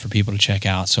for people to check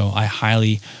out. So I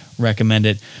highly recommend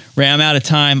it. Ray, I'm out of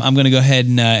time. I'm going to go ahead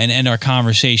and end our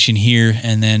conversation here,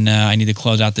 and then I need to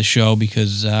close out the show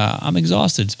because I'm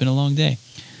exhausted. It's been a long day.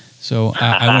 So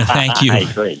I want to thank you. I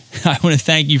agree. I want to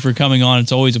thank you for coming on.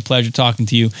 It's always a pleasure talking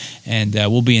to you, and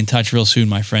we'll be in touch real soon,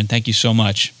 my friend. Thank you so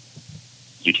much.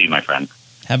 You too, my friend.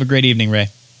 Have a great evening, Ray.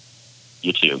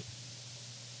 You too.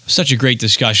 Such a great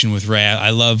discussion with Ray. I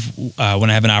love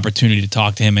when I have an opportunity to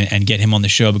talk to him and get him on the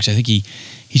show because I think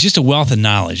he's just a wealth of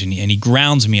knowledge, and he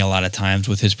grounds me a lot of times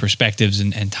with his perspectives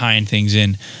and tying things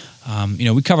in.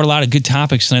 We covered a lot of good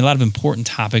topics tonight, a lot of important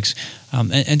topics.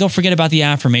 And don't forget about the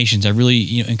affirmations. I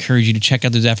really encourage you to check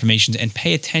out those affirmations and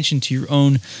pay attention to your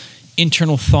own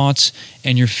internal thoughts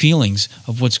and your feelings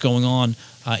of what's going on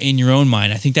in your own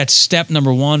mind. I think that's step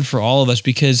number one for all of us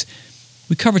because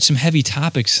we covered some heavy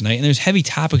topics tonight, and there's heavy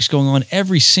topics going on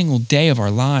every single day of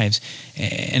our lives.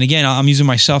 And again, I'm using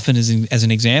myself as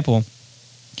an example.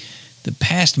 The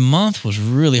past month was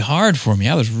really hard for me.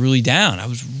 I was really down. I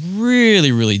was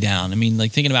really, really down. I mean,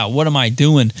 thinking about what am I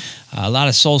doing? A lot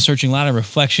of soul searching, a lot of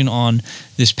reflection on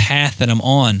this path that I'm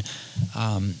on.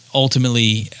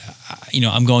 Ultimately,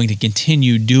 I'm going to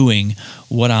continue doing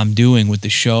what I'm doing with the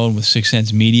show and with Sixth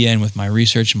Sense Media and with my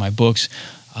research and my books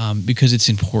because it's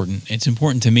important. It's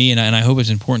important to me, and I hope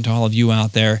it's important to all of you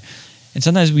out there. And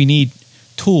sometimes we need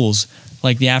tools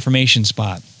like the Affirmation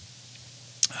Spot.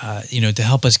 To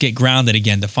help us get grounded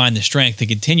again, to find the strength to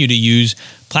continue to use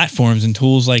platforms and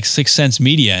tools like Sixth Sense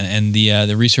Media and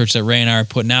the research that Ray and I are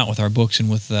putting out with our books and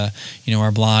with our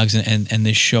blogs and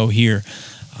this show here.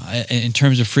 In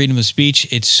terms of freedom of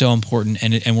speech, it's so important,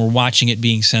 and we're watching it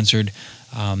being censored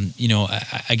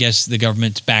I guess the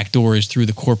government's back door is through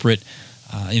the corporate,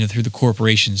 through the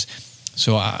corporations.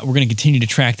 So we're going to continue to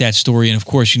track that story. And, of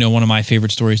course, one of my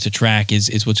favorite stories to track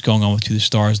is what's going on with To the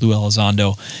Stars, Lou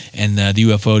Elizondo, and the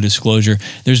UFO disclosure.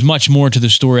 There's much more to the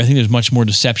story. I think there's much more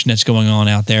deception that's going on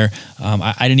out there.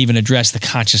 I didn't even address the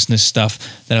consciousness stuff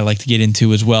that I like to get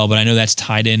into as well, but I know that's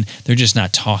tied in. They're just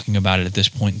not talking about it at this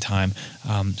point in time.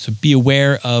 So be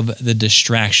aware of the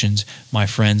distractions, my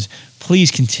friends.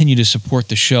 Please continue to support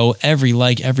the show. Every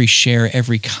like, every share,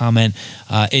 every comment,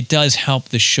 it does help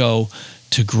the show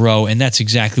to grow, and that's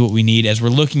exactly what we need. As we're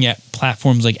looking at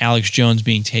platforms like Alex Jones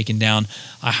being taken down,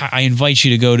 I invite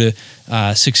you to go to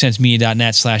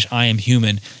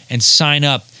sixcentsmedia.net/IamHuman and sign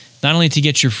up, not only to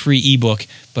get your free ebook,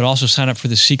 but also sign up for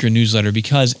the Secret newsletter,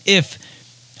 because if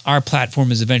our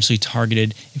platform is eventually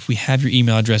targeted, if we have your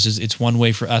email addresses, it's one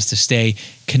way for us to stay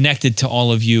connected to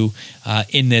all of you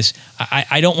in this.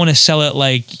 I don't want to sell it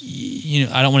like,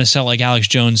 I don't want to sell it like Alex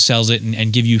Jones sells it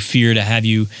and give you fear to have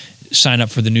you sign up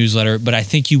for the newsletter, but I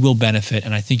think you will benefit,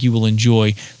 and I think you will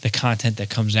enjoy the content that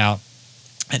comes out.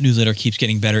 That newsletter keeps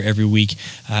getting better every week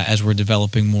as we're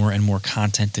developing more and more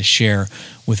content to share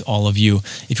with all of you.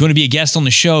 If you want to be a guest on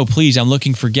the show, please, I'm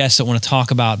looking for guests that want to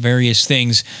talk about various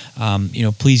things.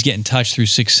 Please get in touch through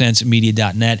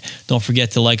sixcentsmedia.net. Don't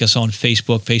forget to like us on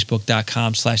Facebook,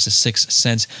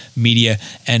 facebook.com/the6centsmedia,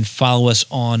 and follow us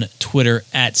on Twitter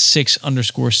at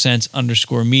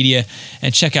 6_cents_media.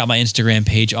 And check out my Instagram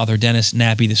page, author Dennis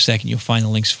Nappy II. You'll find the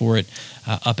links for it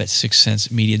up at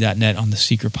sixcentsmedia.net on the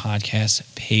Secret Podcast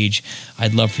page.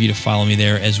 I'd love for you to follow me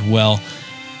there as well.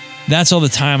 That's all the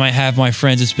time I have, my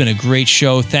friends. It's been a great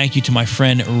show. Thank you to my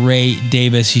friend Ray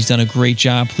Davis. He's done a great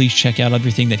job. Please check out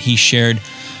everything that he shared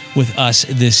with us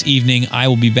this evening. I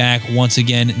will be back once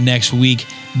again next week,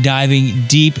 diving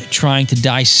deep, trying to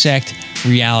dissect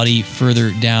reality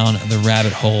further down the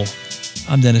rabbit hole.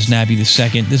 I'm Dennis Nappy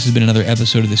II. This has been another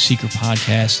episode of the Secret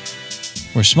Podcast,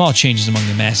 where small changes among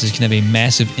the masses can have a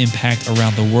massive impact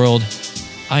around the world.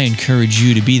 I encourage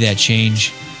you to be that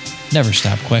change. Never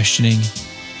stop questioning.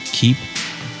 Keep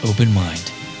open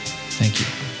mind. Thank you.